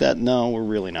road like that, no, we're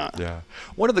really not. Yeah.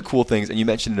 One of the cool things, and you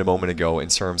mentioned it a moment ago, in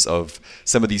terms of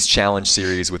some of these challenge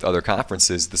series with other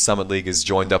conferences, the Summit League is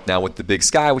joined up now with the Big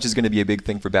Sky, which is going to be a big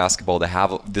thing for basketball, to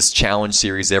have this challenge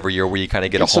series every year where you kind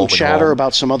of get a home and home. Some chatter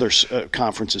about some other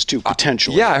conferences too,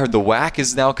 potentially. Yeah, I heard the WAC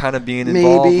is now kind of being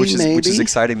involved, which is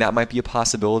exciting. That might be a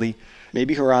possibility.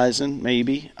 Maybe Horizon,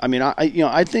 maybe. I mean,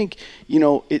 I think,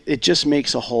 it just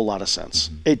makes a whole lot of sense.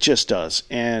 Mm-hmm. It just does.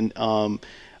 And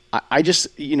I just,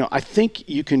 I think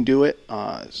you can do it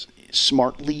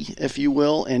smartly, if you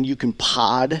will, and you can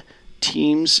pod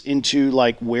teams into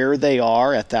like where they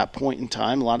are at that point in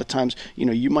time. A lot of times,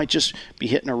 you might just be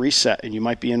hitting a reset and you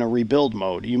might be in a rebuild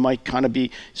mode. You might kind of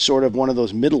be sort of one of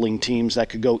those middling teams that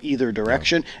could go either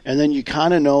direction. Yeah. And then you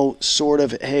kind of know sort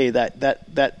of, hey,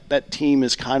 that team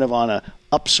is kind of on a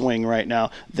upswing right now.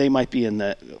 They might be in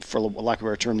the, for lack of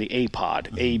a better term, the A pod,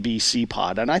 A, B, C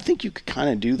pod. And I think you could kind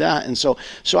of do that. And so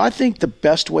I think the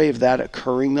best way of that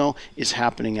occurring, though, is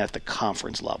happening at the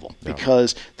conference level,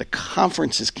 because the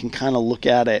conferences can kind of look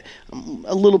at it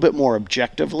a little bit more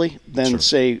objectively than,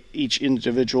 say, each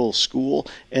individual school.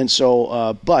 And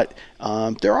so, but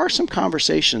there are some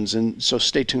conversations, and so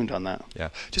stay tuned on that. Yeah.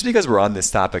 Just because we're on this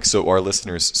topic, so our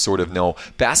listeners sort of know,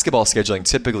 basketball scheduling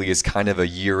typically is kind of a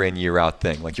year in, year out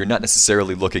thing. Like, you're not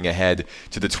necessarily looking ahead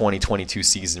to the 2022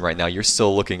 season right now. You're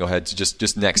still looking ahead to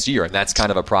just next year, and that's kind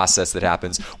of a process that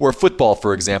happens. Where football,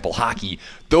 for example, hockey,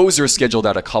 those are scheduled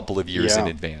out a couple of years in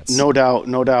advance. No doubt.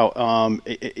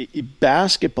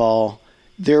 Basketball,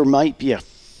 there might be a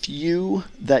few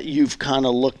that you've kind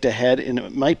of looked ahead, and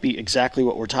it might be exactly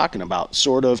what we're talking about,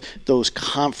 sort of those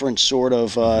conference sort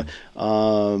of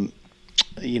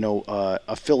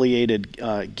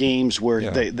affiliated games where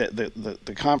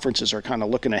the conferences are kind of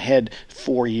looking ahead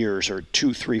 4 years or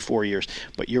 2, 3, 4 years.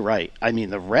 But you're right. I mean,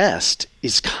 the rest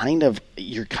is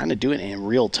you're kind of doing it in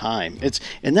real time.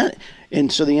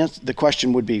 And so the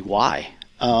question would be why?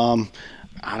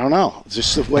 I don't know. It's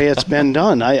just the way it's been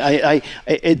done. That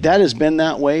has been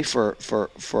that way for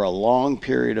a long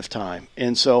period of time.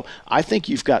 And so I think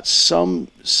you've got some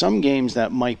games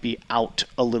that might be out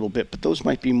a little bit, but those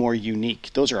might be more unique.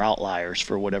 Those are outliers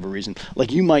for whatever reason.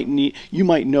 Like you might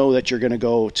know that you're going to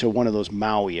go to one of those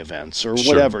Maui events or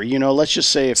whatever. Let's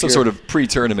just say if some sort of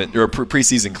pre-tournament or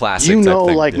preseason classic.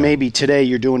 Maybe today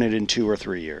you're doing it in 2 or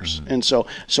 3 years. Mm-hmm. And so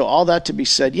all that to be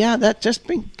said, that's just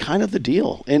been kind of the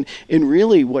deal. And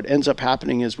really what ends up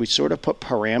happening is we sort of put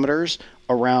parameters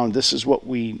around, this is what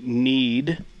we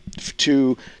need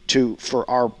for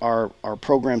our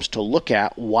programs to look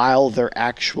at while they're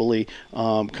actually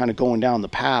kind of going down the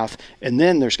path. And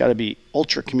then there's got to be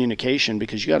ultra communication,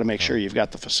 because you got to make sure you've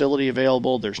got the facility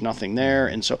available. There's nothing there,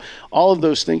 and so all of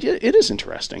those things. It is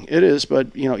interesting. It is,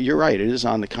 but you're right. It is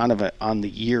on the kind of on the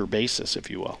year basis, if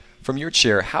you will. From your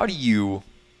chair, how do you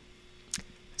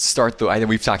start I know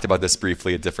we've talked about this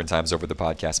briefly at different times over the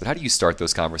podcast, but how do you start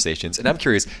those conversations? And I'm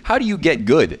curious, how do you get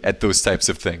good at those types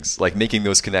of things, like making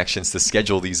those connections to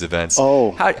schedule these events?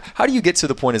 How do you get to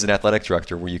the point as an athletic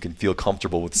director where you can feel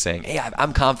comfortable with saying, hey,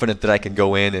 I'm confident that I can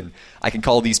go in and I can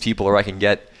call these people, or I can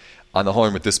get on the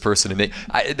horn with this person, and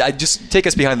I just take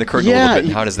us behind the curtain a little bit.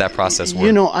 And how does that process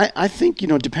work? I think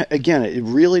again, it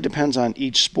really depends on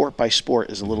each sport. By sport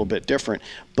is a little bit different,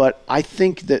 but I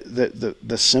think that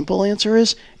the simple answer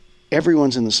is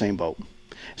everyone's in the same boat.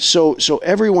 So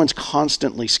everyone's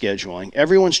constantly scheduling.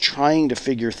 Everyone's trying to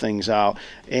figure things out,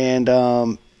 and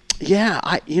I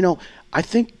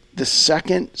think the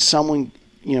second someone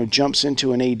jumps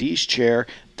into an AD's chair,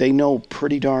 they know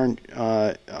pretty darn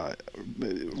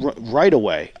right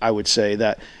away, I would say,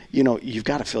 that you've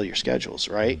got to fill your schedules,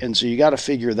 right? And so you got to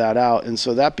figure that out, and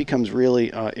so that becomes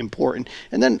really important.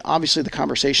 And then obviously the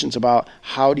conversations about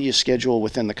how do you schedule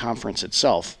within the conference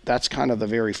itself. That's kind of the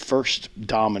very first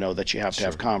domino that you have to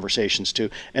have conversations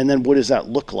to. And then what does that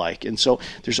look like? And so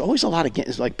there's always a lot of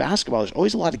games, like basketball. There's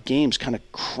always a lot of games kind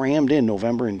of crammed in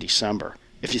November and December,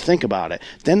 if you think about it.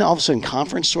 Then all of a sudden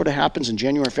conference sort of happens in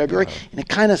January, February, and it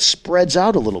kind of spreads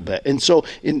out a little bit. And so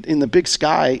in the Big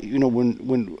Sky,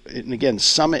 when and again,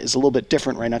 Summit is a little bit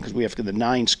different right now because we have the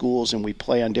 9 schools and we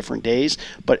play on different days,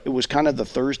 but it was kind of the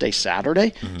Thursday, Saturday.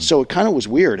 Mm-hmm. So it kind of was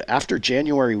weird. After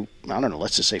January, I don't know,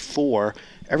 let's just say 4,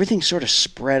 everything sort of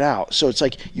spread out. So it's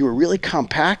like you were really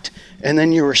compact, and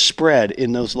then you were spread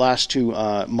in those last 2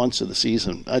 months of the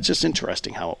season. It's just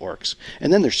interesting how it works.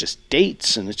 And then there's just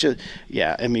dates, and it's just,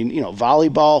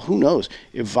 volleyball, who knows?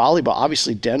 If volleyball,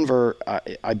 obviously Denver,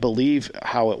 I believe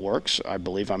how it works. I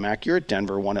believe I'm accurate.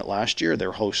 Denver won it last year.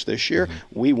 They're hosts this year.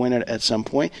 Mm-hmm. We win it at some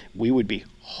point. We would be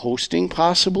hosting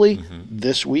possibly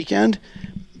this weekend.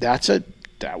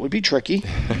 That would be tricky.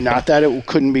 Not that it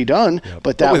couldn't be done,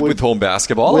 but with home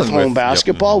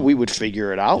basketball. We would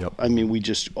figure it out. Yep. I mean, we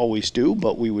just always do,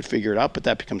 but we would figure it out. But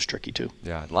that becomes tricky too.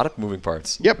 Yeah, a lot of moving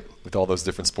parts. Yep. With all those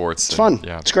different sports, it's fun.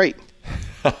 Yeah, it's great.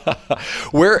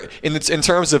 Where in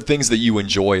terms of things that you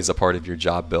enjoy as a part of your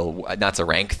job, Bill, not to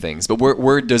rank things, but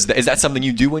where is that something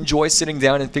you do enjoy, sitting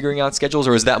down and figuring out schedules,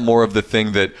 or is that more of the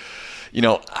thing that,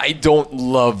 I don't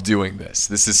love doing this.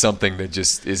 This is something that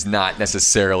just is not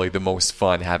necessarily the most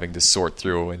fun, having to sort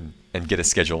through and get a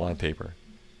schedule on paper?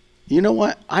 You know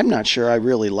what? I'm not sure I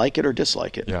really like it or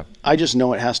dislike it. Yeah. I just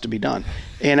know it has to be done.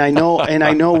 And I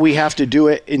know we have to do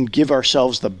it and give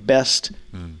ourselves the best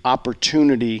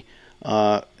opportunity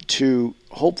to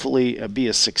hopefully be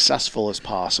as successful as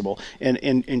possible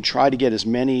and try to get as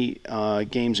many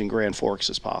games in Grand Forks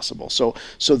as possible. So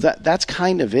that's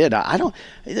kind of it.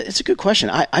 It's a good question.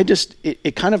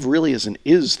 It kind of really is an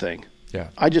is thing. Yeah.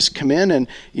 I just come in and,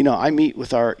 I meet with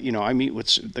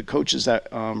the coaches that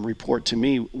report to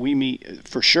me. We meet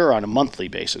for sure on a monthly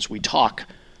basis. We talk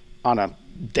on a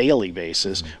daily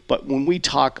basis, but when we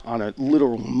talk on a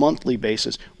literal monthly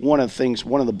basis, one of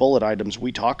the bullet items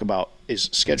we talk about is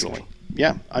scheduling.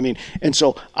 Yeah, and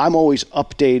so I'm always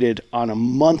updated on a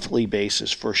monthly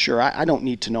basis for sure. I don't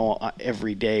need to know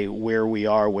every day where we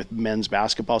are with men's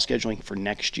basketball scheduling for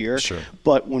next year. Sure.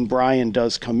 But when Brian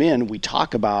does come in, we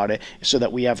talk about it so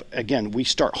that we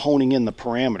start honing in the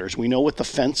parameters. We know what the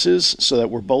fence is so that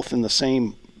we're both in the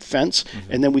same fence,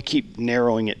 and then we keep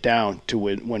narrowing it down to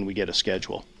when we get a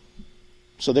schedule.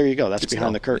 So there you go. That's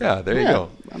behind the curtain. Yeah, there you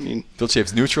go. Bill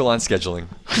Chape's neutral on scheduling.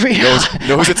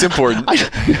 Knows it's important.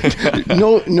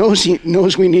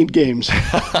 knows we need games.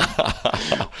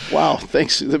 Wow,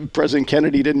 thanks. President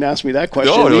Kennedy didn't ask me that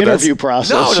question in the interview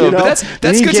process. But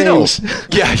that's good to know.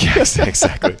 Yeah, yes,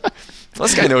 exactly.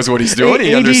 This guy knows what he's doing.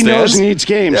 He understands. Needs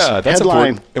games. Yeah, that's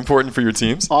important for your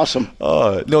teams. Awesome.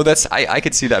 I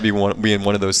could see that being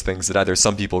one of those things that either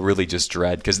some people really just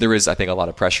dread, because there is, I think, a lot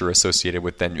of pressure associated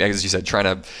with then, as you said, trying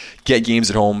to get games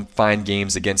at home, find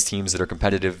games against teams that are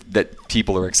competitive, that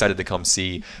people are excited to come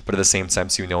see, but at the same time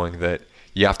too, knowing that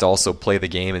you have to also play the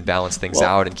game and balance things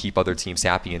out and keep other teams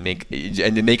happy and make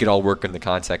it all work in the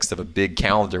context of a big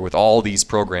calendar with all these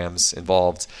programs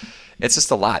involved. It's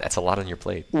just a lot. That's a lot on your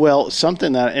plate. Well,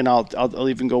 something that, and I'll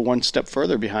even go one step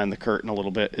further behind the curtain a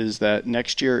little bit, is that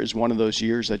next year is one of those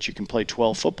years that you can play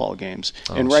 12 football games.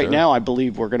 And right now, I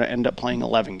believe we're going to end up playing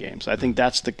 11 games. I think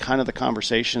that's the kind of the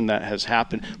conversation that has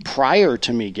happened prior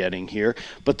to me getting here.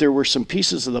 But there were some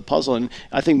pieces of the puzzle, and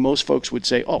I think most folks would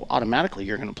say, oh, automatically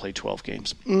you're going to play 12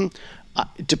 games.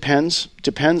 It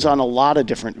depends on a lot of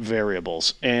different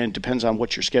variables, and depends on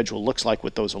what your schedule looks like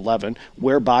with those 11,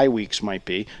 where bye weeks might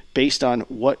be, based on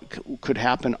what could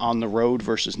happen on the road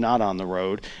versus not on the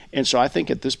road. And so I think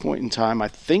at this point in time, I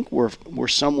think we're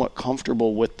somewhat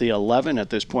comfortable with the 11 at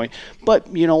this point.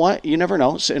 But you know what? You never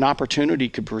know. An opportunity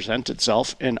could present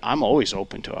itself, and I'm always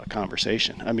open to a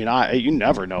conversation. I mean, you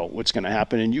never know what's going to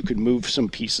happen, and you could move some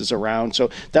pieces around. So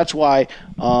that's why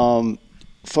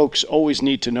folks always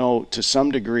need to know to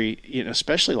some degree,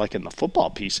 especially like in the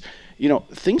football piece,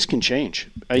 things can change.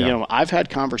 I've had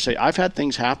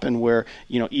things happen where,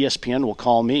 ESPN will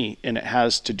call me and it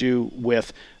has to do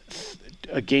with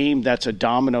a game that's a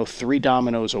domino, 3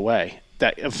 dominoes away,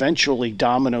 that eventually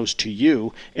dominoes to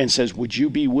you and says, would you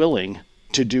be willing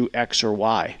to do X or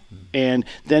Y? And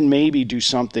then maybe do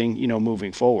something,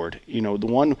 moving forward. The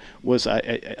one was, I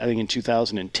think in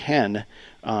 2010,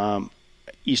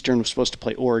 Eastern was supposed to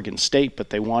play Oregon State,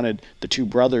 but they wanted the two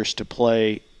brothers to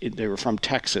play. They were from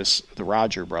Texas, the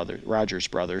Rogers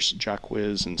brothers,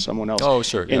 Jacquez and someone else. Oh,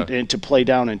 sure. Yeah. And to play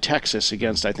down in Texas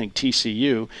against, I think,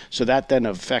 TCU. So that then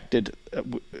affected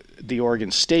the Oregon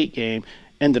State game.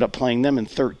 Ended up playing them in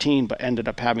 13, but ended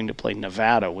up having to play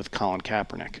Nevada with Colin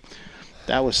Kaepernick.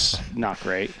 That was not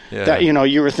great. Yeah. That,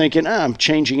 you were thinking, I'm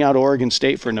changing out Oregon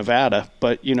State for Nevada,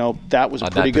 but that was a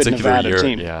pretty good Nevada year,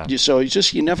 team. Yeah. So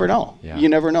you never know. Yeah. You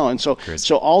never know. And so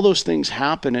all those things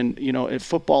happen. And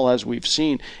football, as we've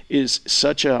seen, is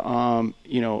such a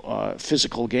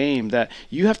physical game that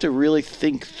you have to really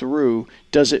think through.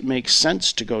 Does it make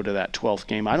sense to go to that 12th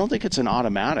game? I don't think it's an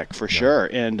automatic for sure.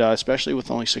 And especially with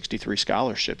only 63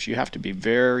 scholarships, you have to be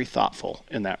very thoughtful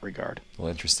in that regard. Well,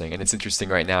 interesting. And it's interesting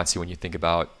right now, too, when you think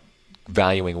about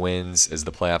valuing wins as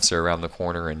the playoffs are around the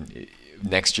corner. And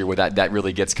next year, that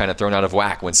really gets kind of thrown out of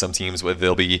whack when some teams,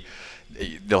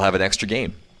 they'll have an extra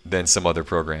game than some other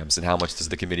programs, and how much does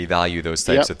the committee value those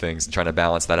types of things, and trying to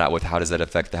balance that out with how does that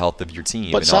affect the health of your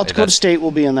team. But South Dakota State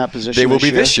will be in that position. They will be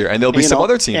this year, and there'll be some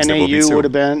other teams that will be too. NAU would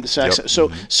have been.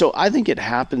 So I think it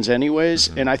happens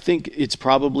anyways, and I think it's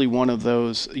probably one of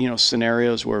those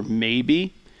scenarios where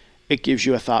maybe it gives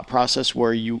you a thought process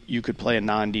where you could play a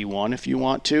non-D1 if you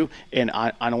want to. And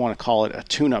I don't want to call it a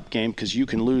tune-up game because you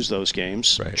can lose those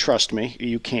games. Right. Trust me,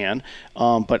 you can.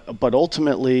 But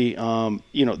ultimately,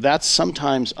 that's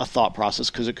sometimes a thought process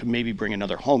because it could maybe bring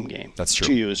another home game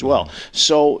to you as well.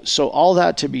 So all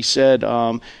that to be said,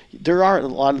 there are a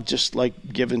lot of just like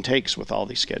give and takes with all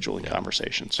these scheduling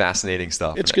conversations. Fascinating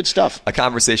stuff. It's good stuff. A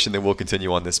conversation that will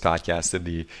continue on this podcast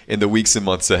in the weeks and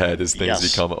months ahead as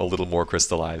things become a little more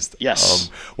crystallized. Yes.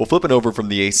 Well, flipping over from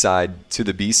the A side to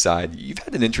the B side, you've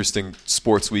had an interesting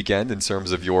sports weekend in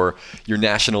terms of your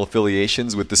national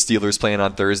affiliations, with the Steelers playing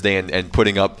on Thursday and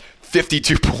putting up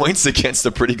 52 points against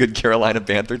a pretty good Carolina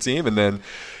Panther team, and then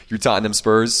your Tottenham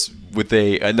Spurs with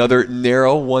another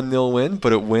narrow 1-0 win,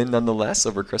 but a win nonetheless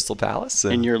over Crystal Palace.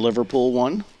 And your Liverpool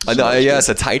won? Yes,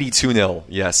 a tidy 2-0,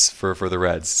 yes, for the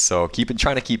Reds. So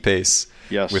trying to keep pace.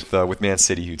 Yes. With Man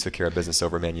City, who took care of business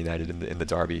over Man United in the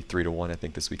derby 3-1, I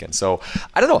think, this weekend. So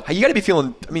I don't know. You got to be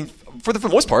feeling. I mean, for the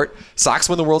most part, Sox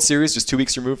win the World Series just 2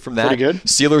 weeks removed from that. Pretty good.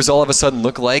 Steelers all of a sudden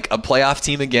look like a playoff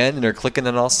team again, and they're clicking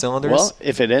on all cylinders. Well,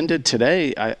 if it ended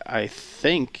today, I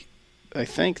think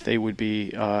they would be.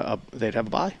 They'd have a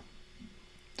bye.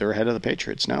 They're ahead of the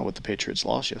Patriots now with the Patriots'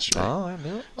 loss yesterday. Oh, I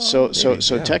know.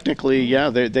 So technically,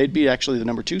 they'd be actually the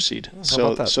number 2 seed.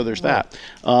 So there's that.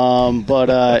 But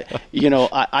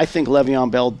I think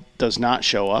Le'Veon Bell does not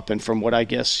show up, and from what I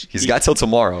guess he's got till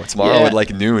tomorrow. Tomorrow at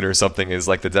like noon or something is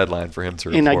like the deadline for him to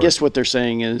report. And I guess what they're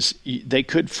saying is they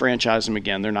could franchise him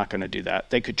again. They're not going to do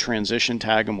that. They could transition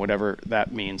tag him, whatever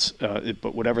that means.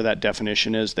 But whatever that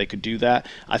definition is, they could do that.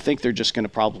 I think they're just going to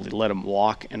probably let him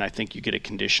walk, and I think you get a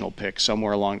conditional pick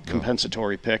somewhere along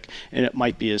compensatory pick, and it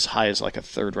might be as high as like a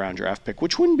 3rd-round draft pick,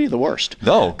 which wouldn't be the worst.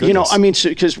 No, goodness.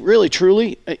 Because really,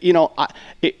 truly,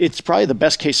 it's probably the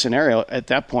best case scenario at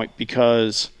that point,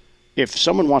 because if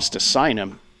someone wants to sign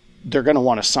him, they're going to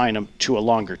want to sign him to a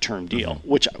longer term deal,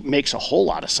 which makes a whole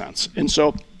lot of sense. And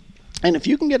so And if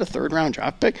you can get a third-round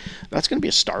draft pick, that's going to be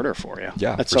a starter for you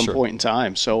at some point in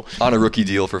time. So on a rookie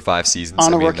deal for 5 seasons.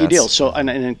 On a rookie deal. So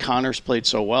and Connor's played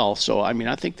so well. So I mean,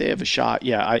 I think they have a shot.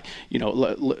 Yeah,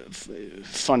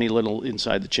 funny little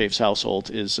inside the Chaffe's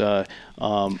household is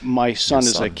my son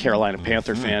is a Carolina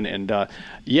Panther fan, and I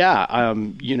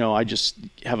just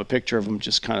have a picture of him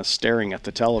just kind of staring at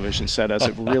the television set as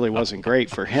it really wasn't great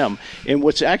for him. And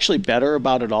what's actually better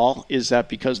about it all is that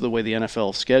because of the way the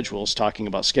NFL schedules, talking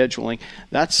about scheduling,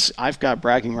 I've got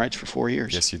bragging rights for 4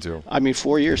 years. Yes, you do. I mean,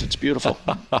 4 years, it's beautiful.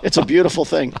 It's a beautiful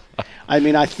thing. I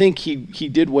mean, I think he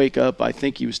did wake up. I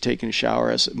think he was taking a shower,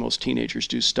 as most teenagers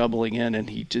do, stumbling in, and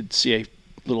he did see a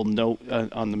little note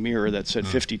on the mirror that said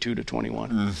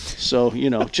 52-21. So,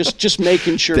 just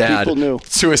making sure Dad, people knew.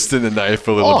 Twisting the knife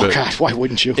a little bit. Oh, God, why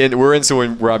wouldn't you? And we're in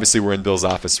Bill's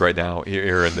office right now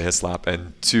here in the Hislop,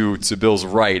 and to Bill's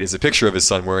right is a picture of his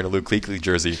son wearing a Luke Kuechly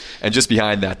jersey, and just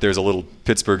behind that there's a little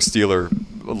Pittsburgh Steeler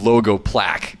logo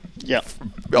plaque.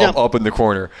 Up in the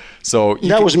corner. So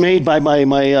that was made by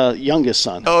my youngest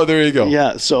son. Oh, there you go.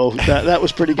 Yeah, so that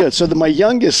was pretty good. So my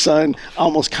youngest son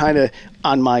almost kind of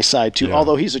on my side too,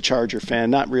 although he's a Charger fan,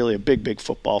 not really a big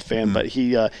football fan, but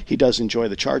he does enjoy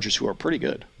the Chargers, who are pretty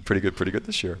good. Pretty good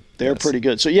this year. They're pretty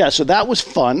good. So that was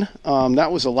fun.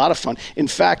 That was a lot of fun. In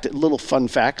fact, little fun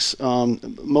facts: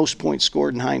 most points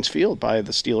scored in Heinz Field by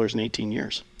the Steelers in 18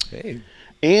 years. Hey,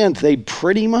 and they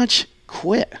pretty much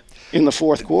quit in the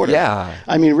fourth quarter. Yeah.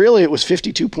 I mean, really, it was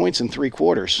 52 points in 3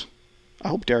 quarters. I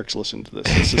hope Derek's listened to this.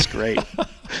 This is great.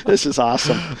 This is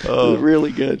awesome.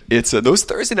 Really good. It's those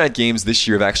Thursday night games this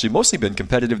year have actually mostly been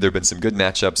competitive. There have been some good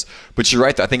matchups. But you're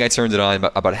right. I think I turned it on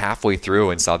about halfway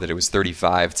through and saw that it was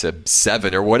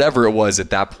 35-7 or whatever it was at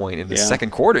that point in the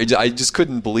second quarter. I just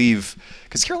couldn't believe,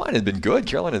 because Carolina had been good.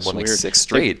 Carolina had won like 6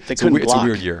 straight. They couldn't block. It's a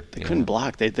weird year. They couldn't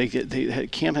block.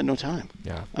 Cam had no time.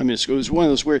 Yeah. I mean, it was one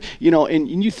of those weird,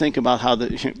 and you think about how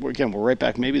again, we're right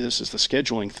back. Maybe this is the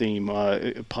scheduling theme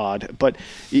pod, but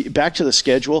back to the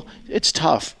schedule. It's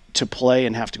tough to play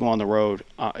and have to go on the road,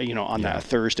 on that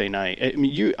Thursday night. I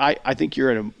mean, I think you're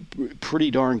at a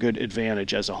pretty darn good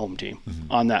advantage as a home team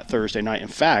on that Thursday night. In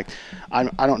fact, I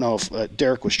don't know if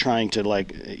Derek was trying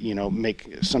to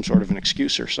make some sort of an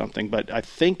excuse or something, but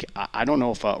I don't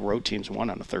know if road teams won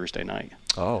on a Thursday night.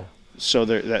 Oh. So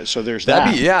there's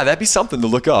that'd be something to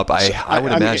look up. I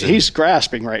would imagine. He's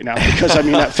grasping right now because at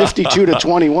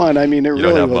 52-21, you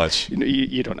don't have much.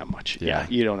 You don't have much. Yeah,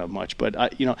 you don't have much. But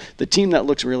the team that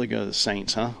looks really good is the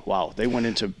Saints, huh? Wow, they went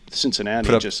into Cincinnati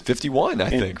put up 51, I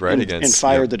think, right? And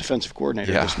fired the defensive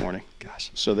coordinator this morning.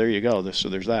 Gosh. So there you go. So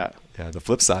there's that. Yeah, the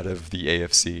flip side of the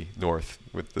AFC North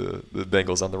with the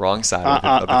Bengals on the wrong side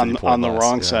on the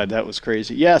wrong side. That was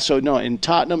crazy. Yeah, so no, in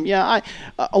Tottenham, I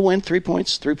win 3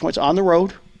 points on the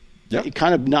road. Yeah.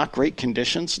 Kind of not great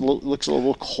conditions. Looks a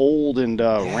little cold and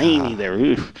rainy there.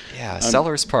 Oof. Yeah,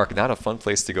 Sellers Park, not a fun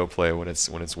place to go play when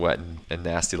it's wet and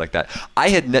nasty like that.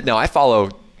 I follow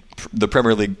the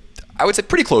Premier League, I would say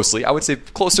pretty closely. I would say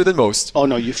closer than most. Oh,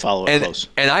 no, you follow it close.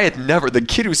 And I had never, the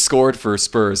kid who scored for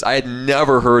Spurs, I had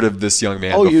never heard of this young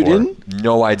man before. You didn't?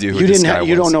 No idea who this guy was.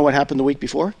 You don't know what happened the week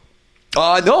before?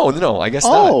 No, I guess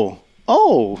not.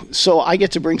 Oh, so I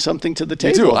get to bring something to the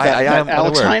table you do. that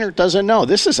Alex Heiner doesn't know.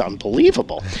 This is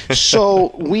unbelievable.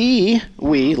 So we,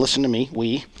 listen to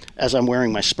me, as I'm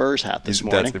wearing my Spurs hat this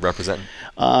morning. That's representing.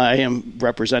 I am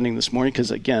representing this morning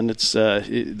because, again, it's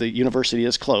the university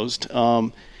is closed.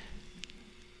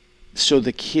 So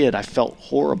the kid, I felt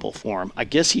horrible for him. I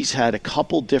guess he's had a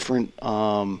couple different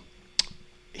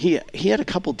he had a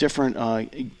couple different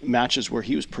matches where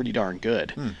he was pretty darn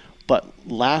good. But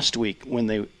last week when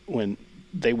they won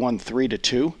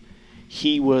 3-2,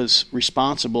 he was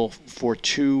responsible for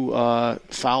 2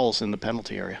 fouls in the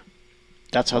penalty area.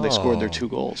 That's how they scored their 2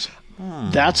 goals.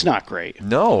 That's not great.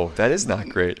 No, that is not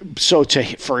great. So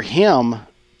for him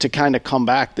to kind of come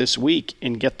back this week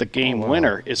and get the game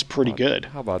winner is pretty good.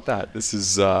 How about that? This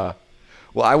is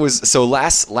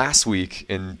last week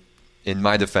in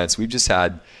my defense, we've just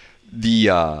had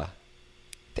the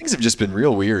things have just been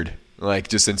real weird. Like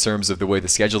just in terms of the way the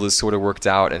schedule is sort of worked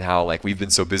out and how like we've been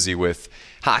so busy with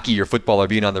hockey or football or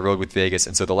being on the road with Vegas.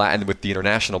 And so with the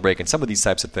international break and some of these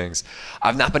types of things,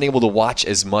 I've not been able to watch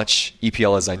as much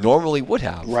EPL as I normally would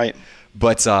have. Right.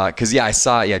 But because I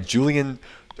saw Juan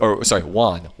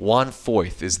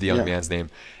Foyth is the young man's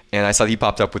name. And I saw he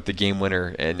popped up with the game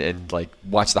winner and like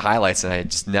watched the highlights, and I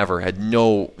just never had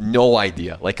no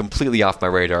idea, like completely off my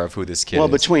radar of who this kid is. Well,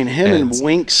 between him and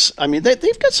Winks, I mean,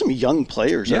 they've got some young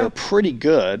players that are pretty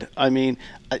good. I mean,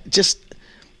 just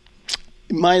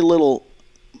my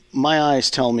eyes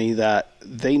tell me that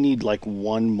they need like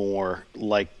one more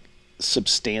like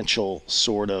substantial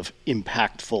sort of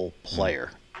impactful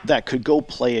player that could go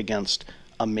play against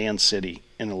a Man City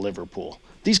and a Liverpool.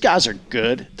 These guys are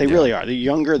good. They really are. They're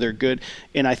younger. They're good.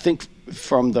 And I think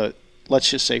let's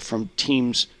just say from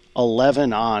teams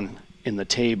 11 on in the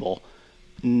table,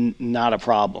 not a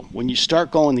problem. When you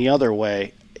start going the other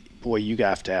way, boy, you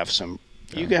have to have some.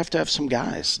 You have to have some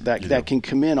guys that can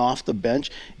come in off the bench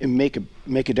and make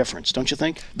a difference, don't you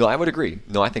think? No, I would agree.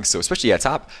 No, I think so. Especially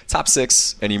top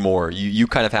six anymore. You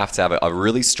kind of have to have a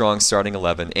really strong starting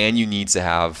 11, and you need to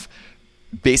have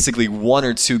basically one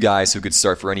or two guys who could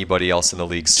start for anybody else in the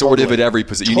league, sort of at every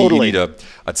position. You need a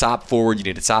top forward, you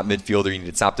need a top midfielder, you need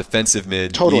a top defensive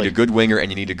mid, you need a good winger, and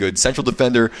you need a good central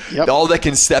defender, all that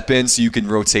can step in so you can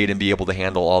rotate and be able to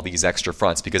handle all these extra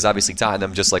fronts. Because obviously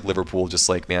Tottenham, just like Liverpool, just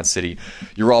like Man City,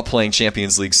 you're all playing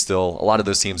Champions League still. A lot of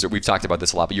those teams, we've talked about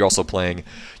this a lot, but you're also playing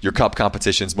your cup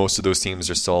competitions. Most of those teams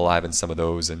are still alive in some of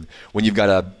those. And when you've got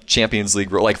a Champions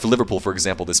League, like for Liverpool, for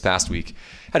example, this past week,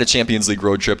 had a Champions League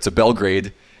road trip to Belgrade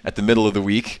at the middle of the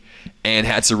week and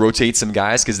had to rotate some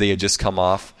guys because they had just come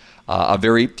off a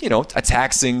very, a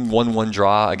taxing 1-1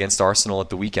 draw against Arsenal at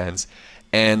the weekends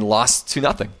and lost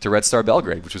 2-0 to Red Star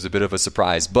Belgrade, which was a bit of a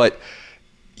surprise. But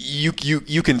you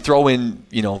can throw in,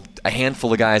 a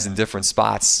handful of guys in different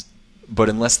spots, but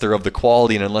unless they're of the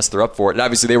quality and unless they're up for it, and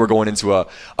obviously they were going into a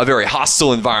very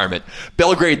hostile environment.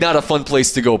 Belgrade, not a fun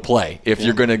place to go play if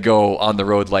you're going to go on the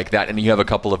road like that, and you have a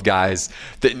couple of guys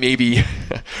that maybe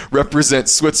represent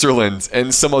Switzerland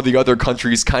and some of the other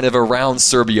countries kind of around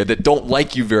Serbia that don't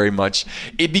like you very much.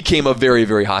 It became a very,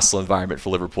 very hostile environment for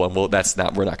Liverpool, and we're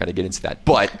not going to get into that.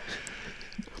 But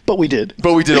we did.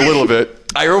 But we did a little bit.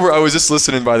 I was just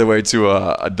listening, by the way, to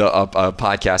a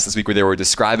podcast this week where they were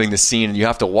describing the scene, and you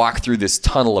have to walk through this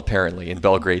tunnel, apparently, in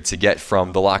Belgrade to get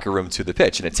from the locker room to the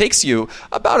pitch. And it takes you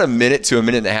about a minute to a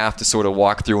minute and a half to sort of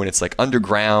walk through, and it's like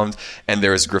underground, and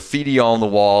there's graffiti on the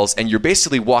walls, and you're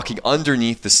basically walking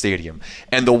underneath the stadium.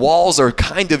 And the walls are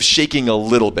kind of shaking a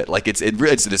little bit. Like it's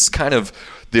this kind of,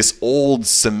 this old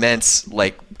cement,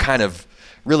 like kind of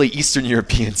really Eastern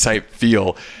European type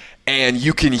feel. And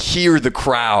you can hear the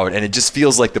crowd, and it just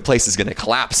feels like the place is going to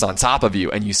collapse on top of you.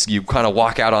 And you kind of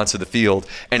walk out onto the field,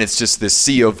 and it's just this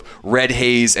sea of red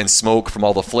haze and smoke from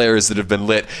all the flares that have been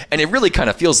lit. And it really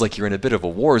kind of feels like you're in a bit of a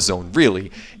war zone,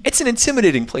 really. It's an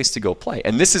intimidating place to go play.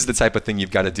 And this is the type of thing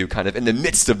you've got to do kind of in the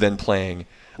midst of then playing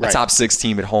a top six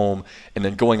team at home and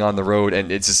then going on the road.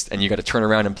 And you got to turn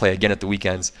around and play again at the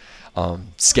weekends.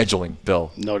 Scheduling,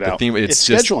 Bill. No doubt. It's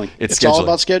scheduling. It's scheduling. all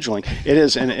about scheduling. It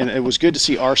is, and it was good to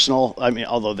see Arsenal. I mean,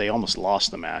 although they almost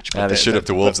lost the match. But they should have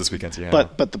to Wolves this weekend. Yeah.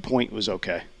 But the point was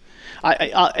okay.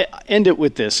 I end it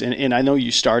with this, and I know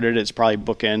you started. It's probably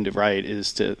bookend, right?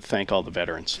 Is to thank all the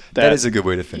veterans. That is a good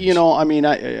way to finish.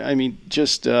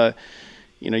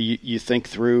 You think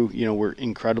through. We're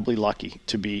incredibly lucky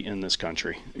to be in this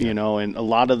country. And a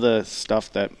lot of the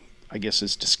stuff that I guess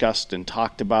is discussed and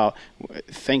talked about.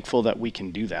 Thankful that we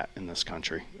can do that in this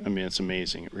country. I mean, it's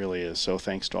amazing. It really is. So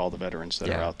thanks to all the veterans that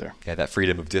are out there. Yeah, that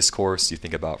freedom of discourse. You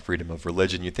think about freedom of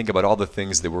religion. You think about all the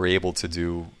things that we're able to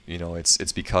do.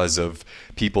 It's because of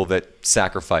people that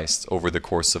sacrificed over the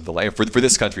course of the life. For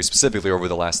this country specifically over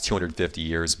the last 250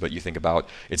 years. But you think about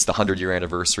it's the 100-year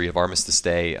anniversary of Armistice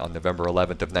Day on November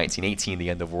 11th of 1918, the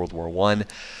end of World War I.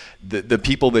 The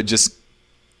people that just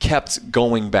kept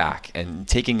going back and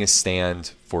taking a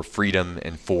stand for freedom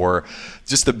and for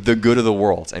just the good of the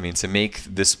world. I mean, to make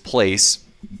this place,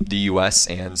 the U.S.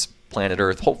 and planet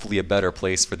Earth, hopefully a better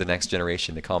place for the next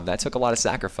generation to come. That took a lot of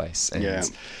sacrifice. And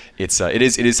it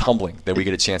is humbling that we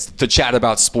get a chance to chat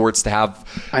about sports, to have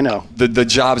the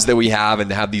jobs that we have, and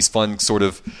to have these fun sort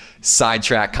of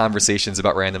sidetrack conversations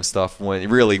about random stuff, when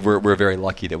really we're very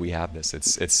lucky that we have this.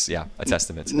 It's a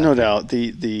testament to that. No doubt.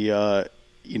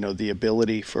 The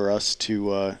ability for us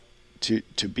to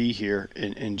be here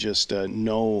and just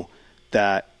know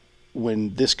that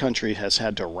when this country has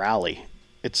had to rally,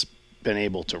 it's been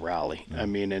able to rally. I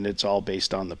mean, and it's all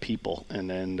based on the people, and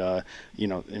then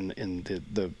in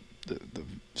the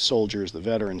soldiers, the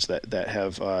veterans that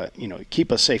have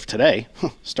keep us safe today.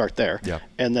 Start there,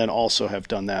 and then also have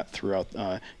done that throughout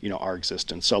our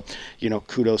existence. So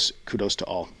kudos to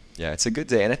all. Yeah, it's a good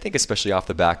day. And I think especially off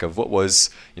the back of what was,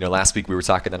 last week we were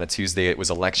talking on a Tuesday, it was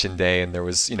election day, and there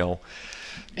was, angst.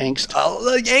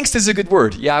 Angst is a good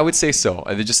word. Yeah, I would say so.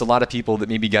 There's just a lot of people that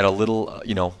maybe got a little,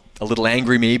 a little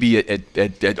angry maybe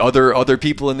at other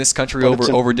people in this country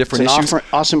over different issues. It's an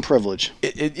awesome privilege.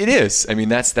 It is. I mean,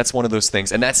 that's one of those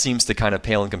things. And that seems to kind of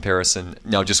pale in comparison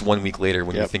now just 1 week later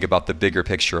when you think about the bigger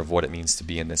picture of what it means to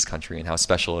be in this country and how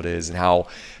special it is and how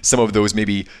some of those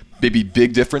maybe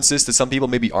big differences to some people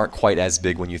maybe aren't quite as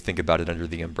big when you think about it under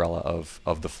the umbrella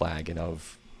of the flag and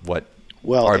of what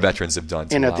our veterans have done.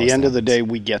 And at the end of the day,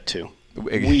 we get to.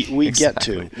 We get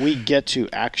to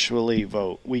actually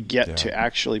vote. We get to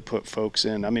actually put folks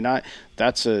in. I mean,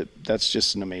 that's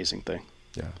just an amazing thing.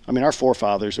 Yeah. I mean, our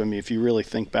forefathers. I mean, if you really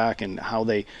think back and how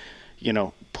they,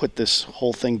 put this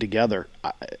whole thing together,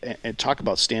 and talk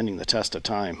about standing the test of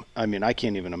time. I mean, I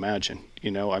can't even imagine.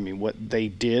 I mean, what they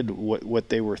did, what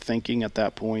they were thinking at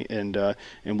that point, and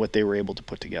what they were able to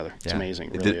put together. It's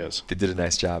amazing. It really is. They did a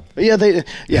nice job.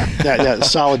 Yeah,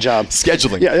 solid job.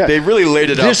 Scheduling. Yeah. They really laid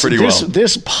it out pretty well.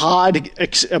 This pod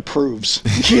approves.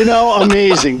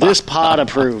 Amazing. This pod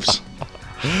approves.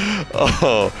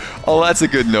 Oh, that's a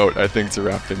good note, I think, to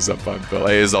wrap things up on, Bill.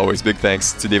 Hey, as always, big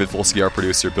thanks to David Folsky, our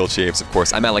producer, Bill Chaves, of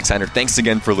course. I'm Alex Heiner. Thanks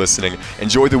again for listening.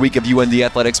 Enjoy the week of UND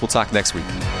Athletics. We'll talk next week.